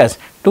extinguishers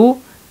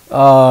to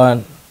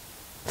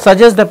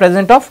suggest the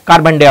presence of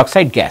carbon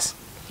dioxide gas.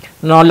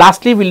 Now,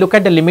 lastly, we look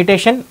at the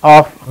limitation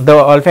of the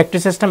olfactory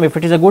system. If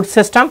it is a good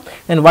system,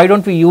 then why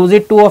don't we use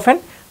it too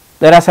often?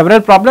 There are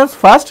several problems.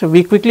 First,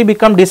 we quickly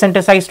become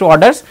desensitized to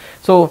odors.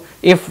 So,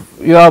 if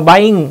you are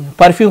buying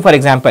perfume, for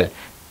example,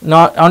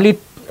 not only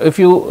if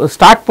you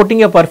start putting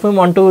your perfume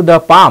onto the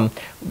palm,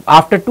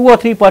 after 2 or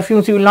 3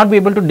 perfumes you will not be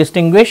able to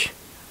distinguish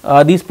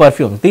these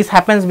perfumes. This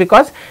happens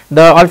because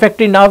the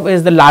olfactory nerve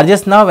is the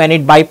largest nerve and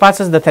it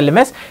bypasses the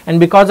thalamus, and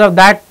because of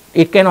that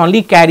it can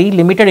only carry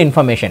limited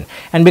information,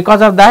 and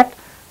because of that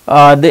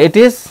it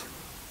is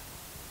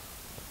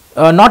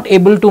not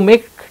able to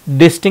make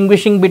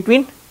distinguishing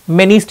between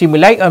many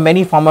stimuli or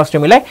many form of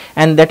stimuli,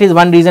 and that is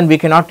one reason we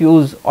cannot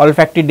use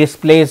olfactory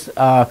displays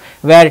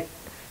where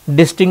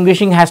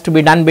distinguishing has to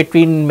be done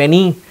between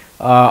many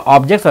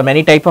objects or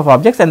many type of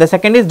objects. And the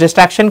second is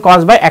distraction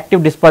caused by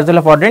active dispersal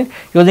of odorant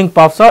using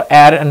puffs or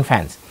air and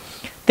fans.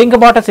 Think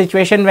about a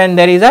situation when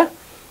there is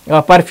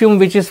a perfume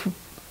which is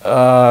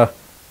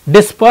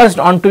dispersed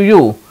onto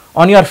you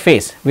on your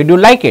face. Would you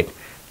like it?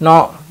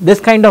 Now, this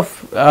kind of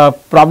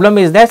problem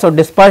is there. So,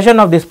 dispersion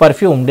of this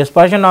perfume,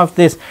 dispersion of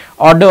this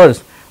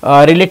odors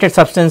related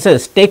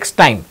substances takes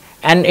time,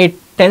 and it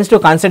tends to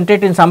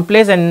concentrate in some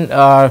place, and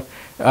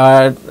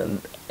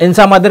in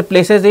some other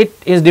places it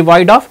is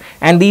devoid of,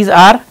 and these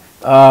are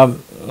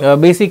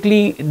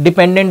basically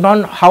dependent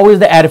on how is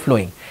the air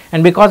flowing,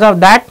 and because of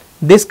that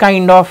this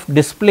kind of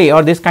display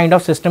or this kind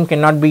of system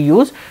cannot be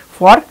used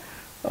for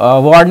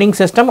warning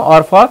system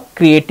or for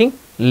creating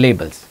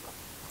labels.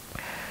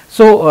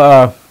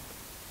 So,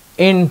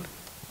 in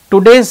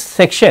today's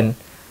section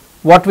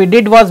what we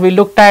did was we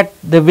looked at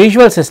the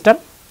visual system,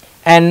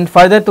 and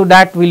further to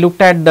that we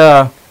looked at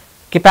the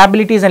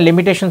capabilities and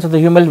limitations of the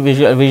human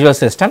visual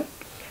system.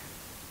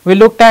 We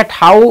looked at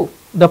how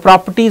the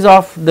properties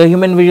of the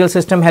human visual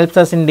system helps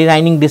us in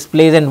designing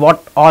displays and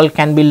what all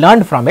can be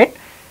learned from it.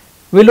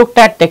 We looked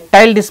at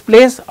tactile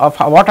displays, of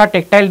what are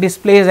tactile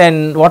displays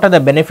and what are the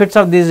benefits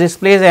of these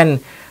displays,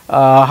 and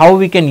how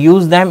we can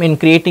use them in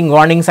creating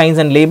warning signs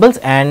and labels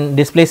and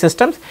display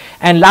systems.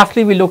 And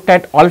lastly, we looked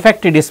at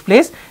olfactory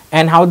displays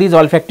and how these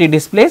olfactory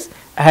displays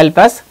help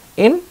us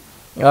in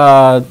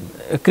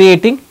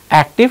creating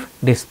active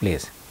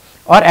displays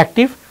or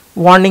active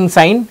warning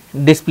sign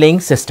displaying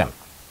system.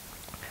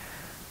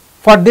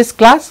 For this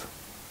class,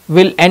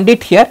 we will end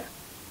it here.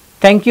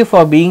 Thank you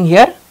for being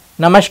here.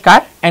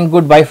 Namaskar and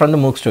goodbye from the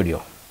MOOC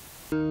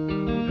studio.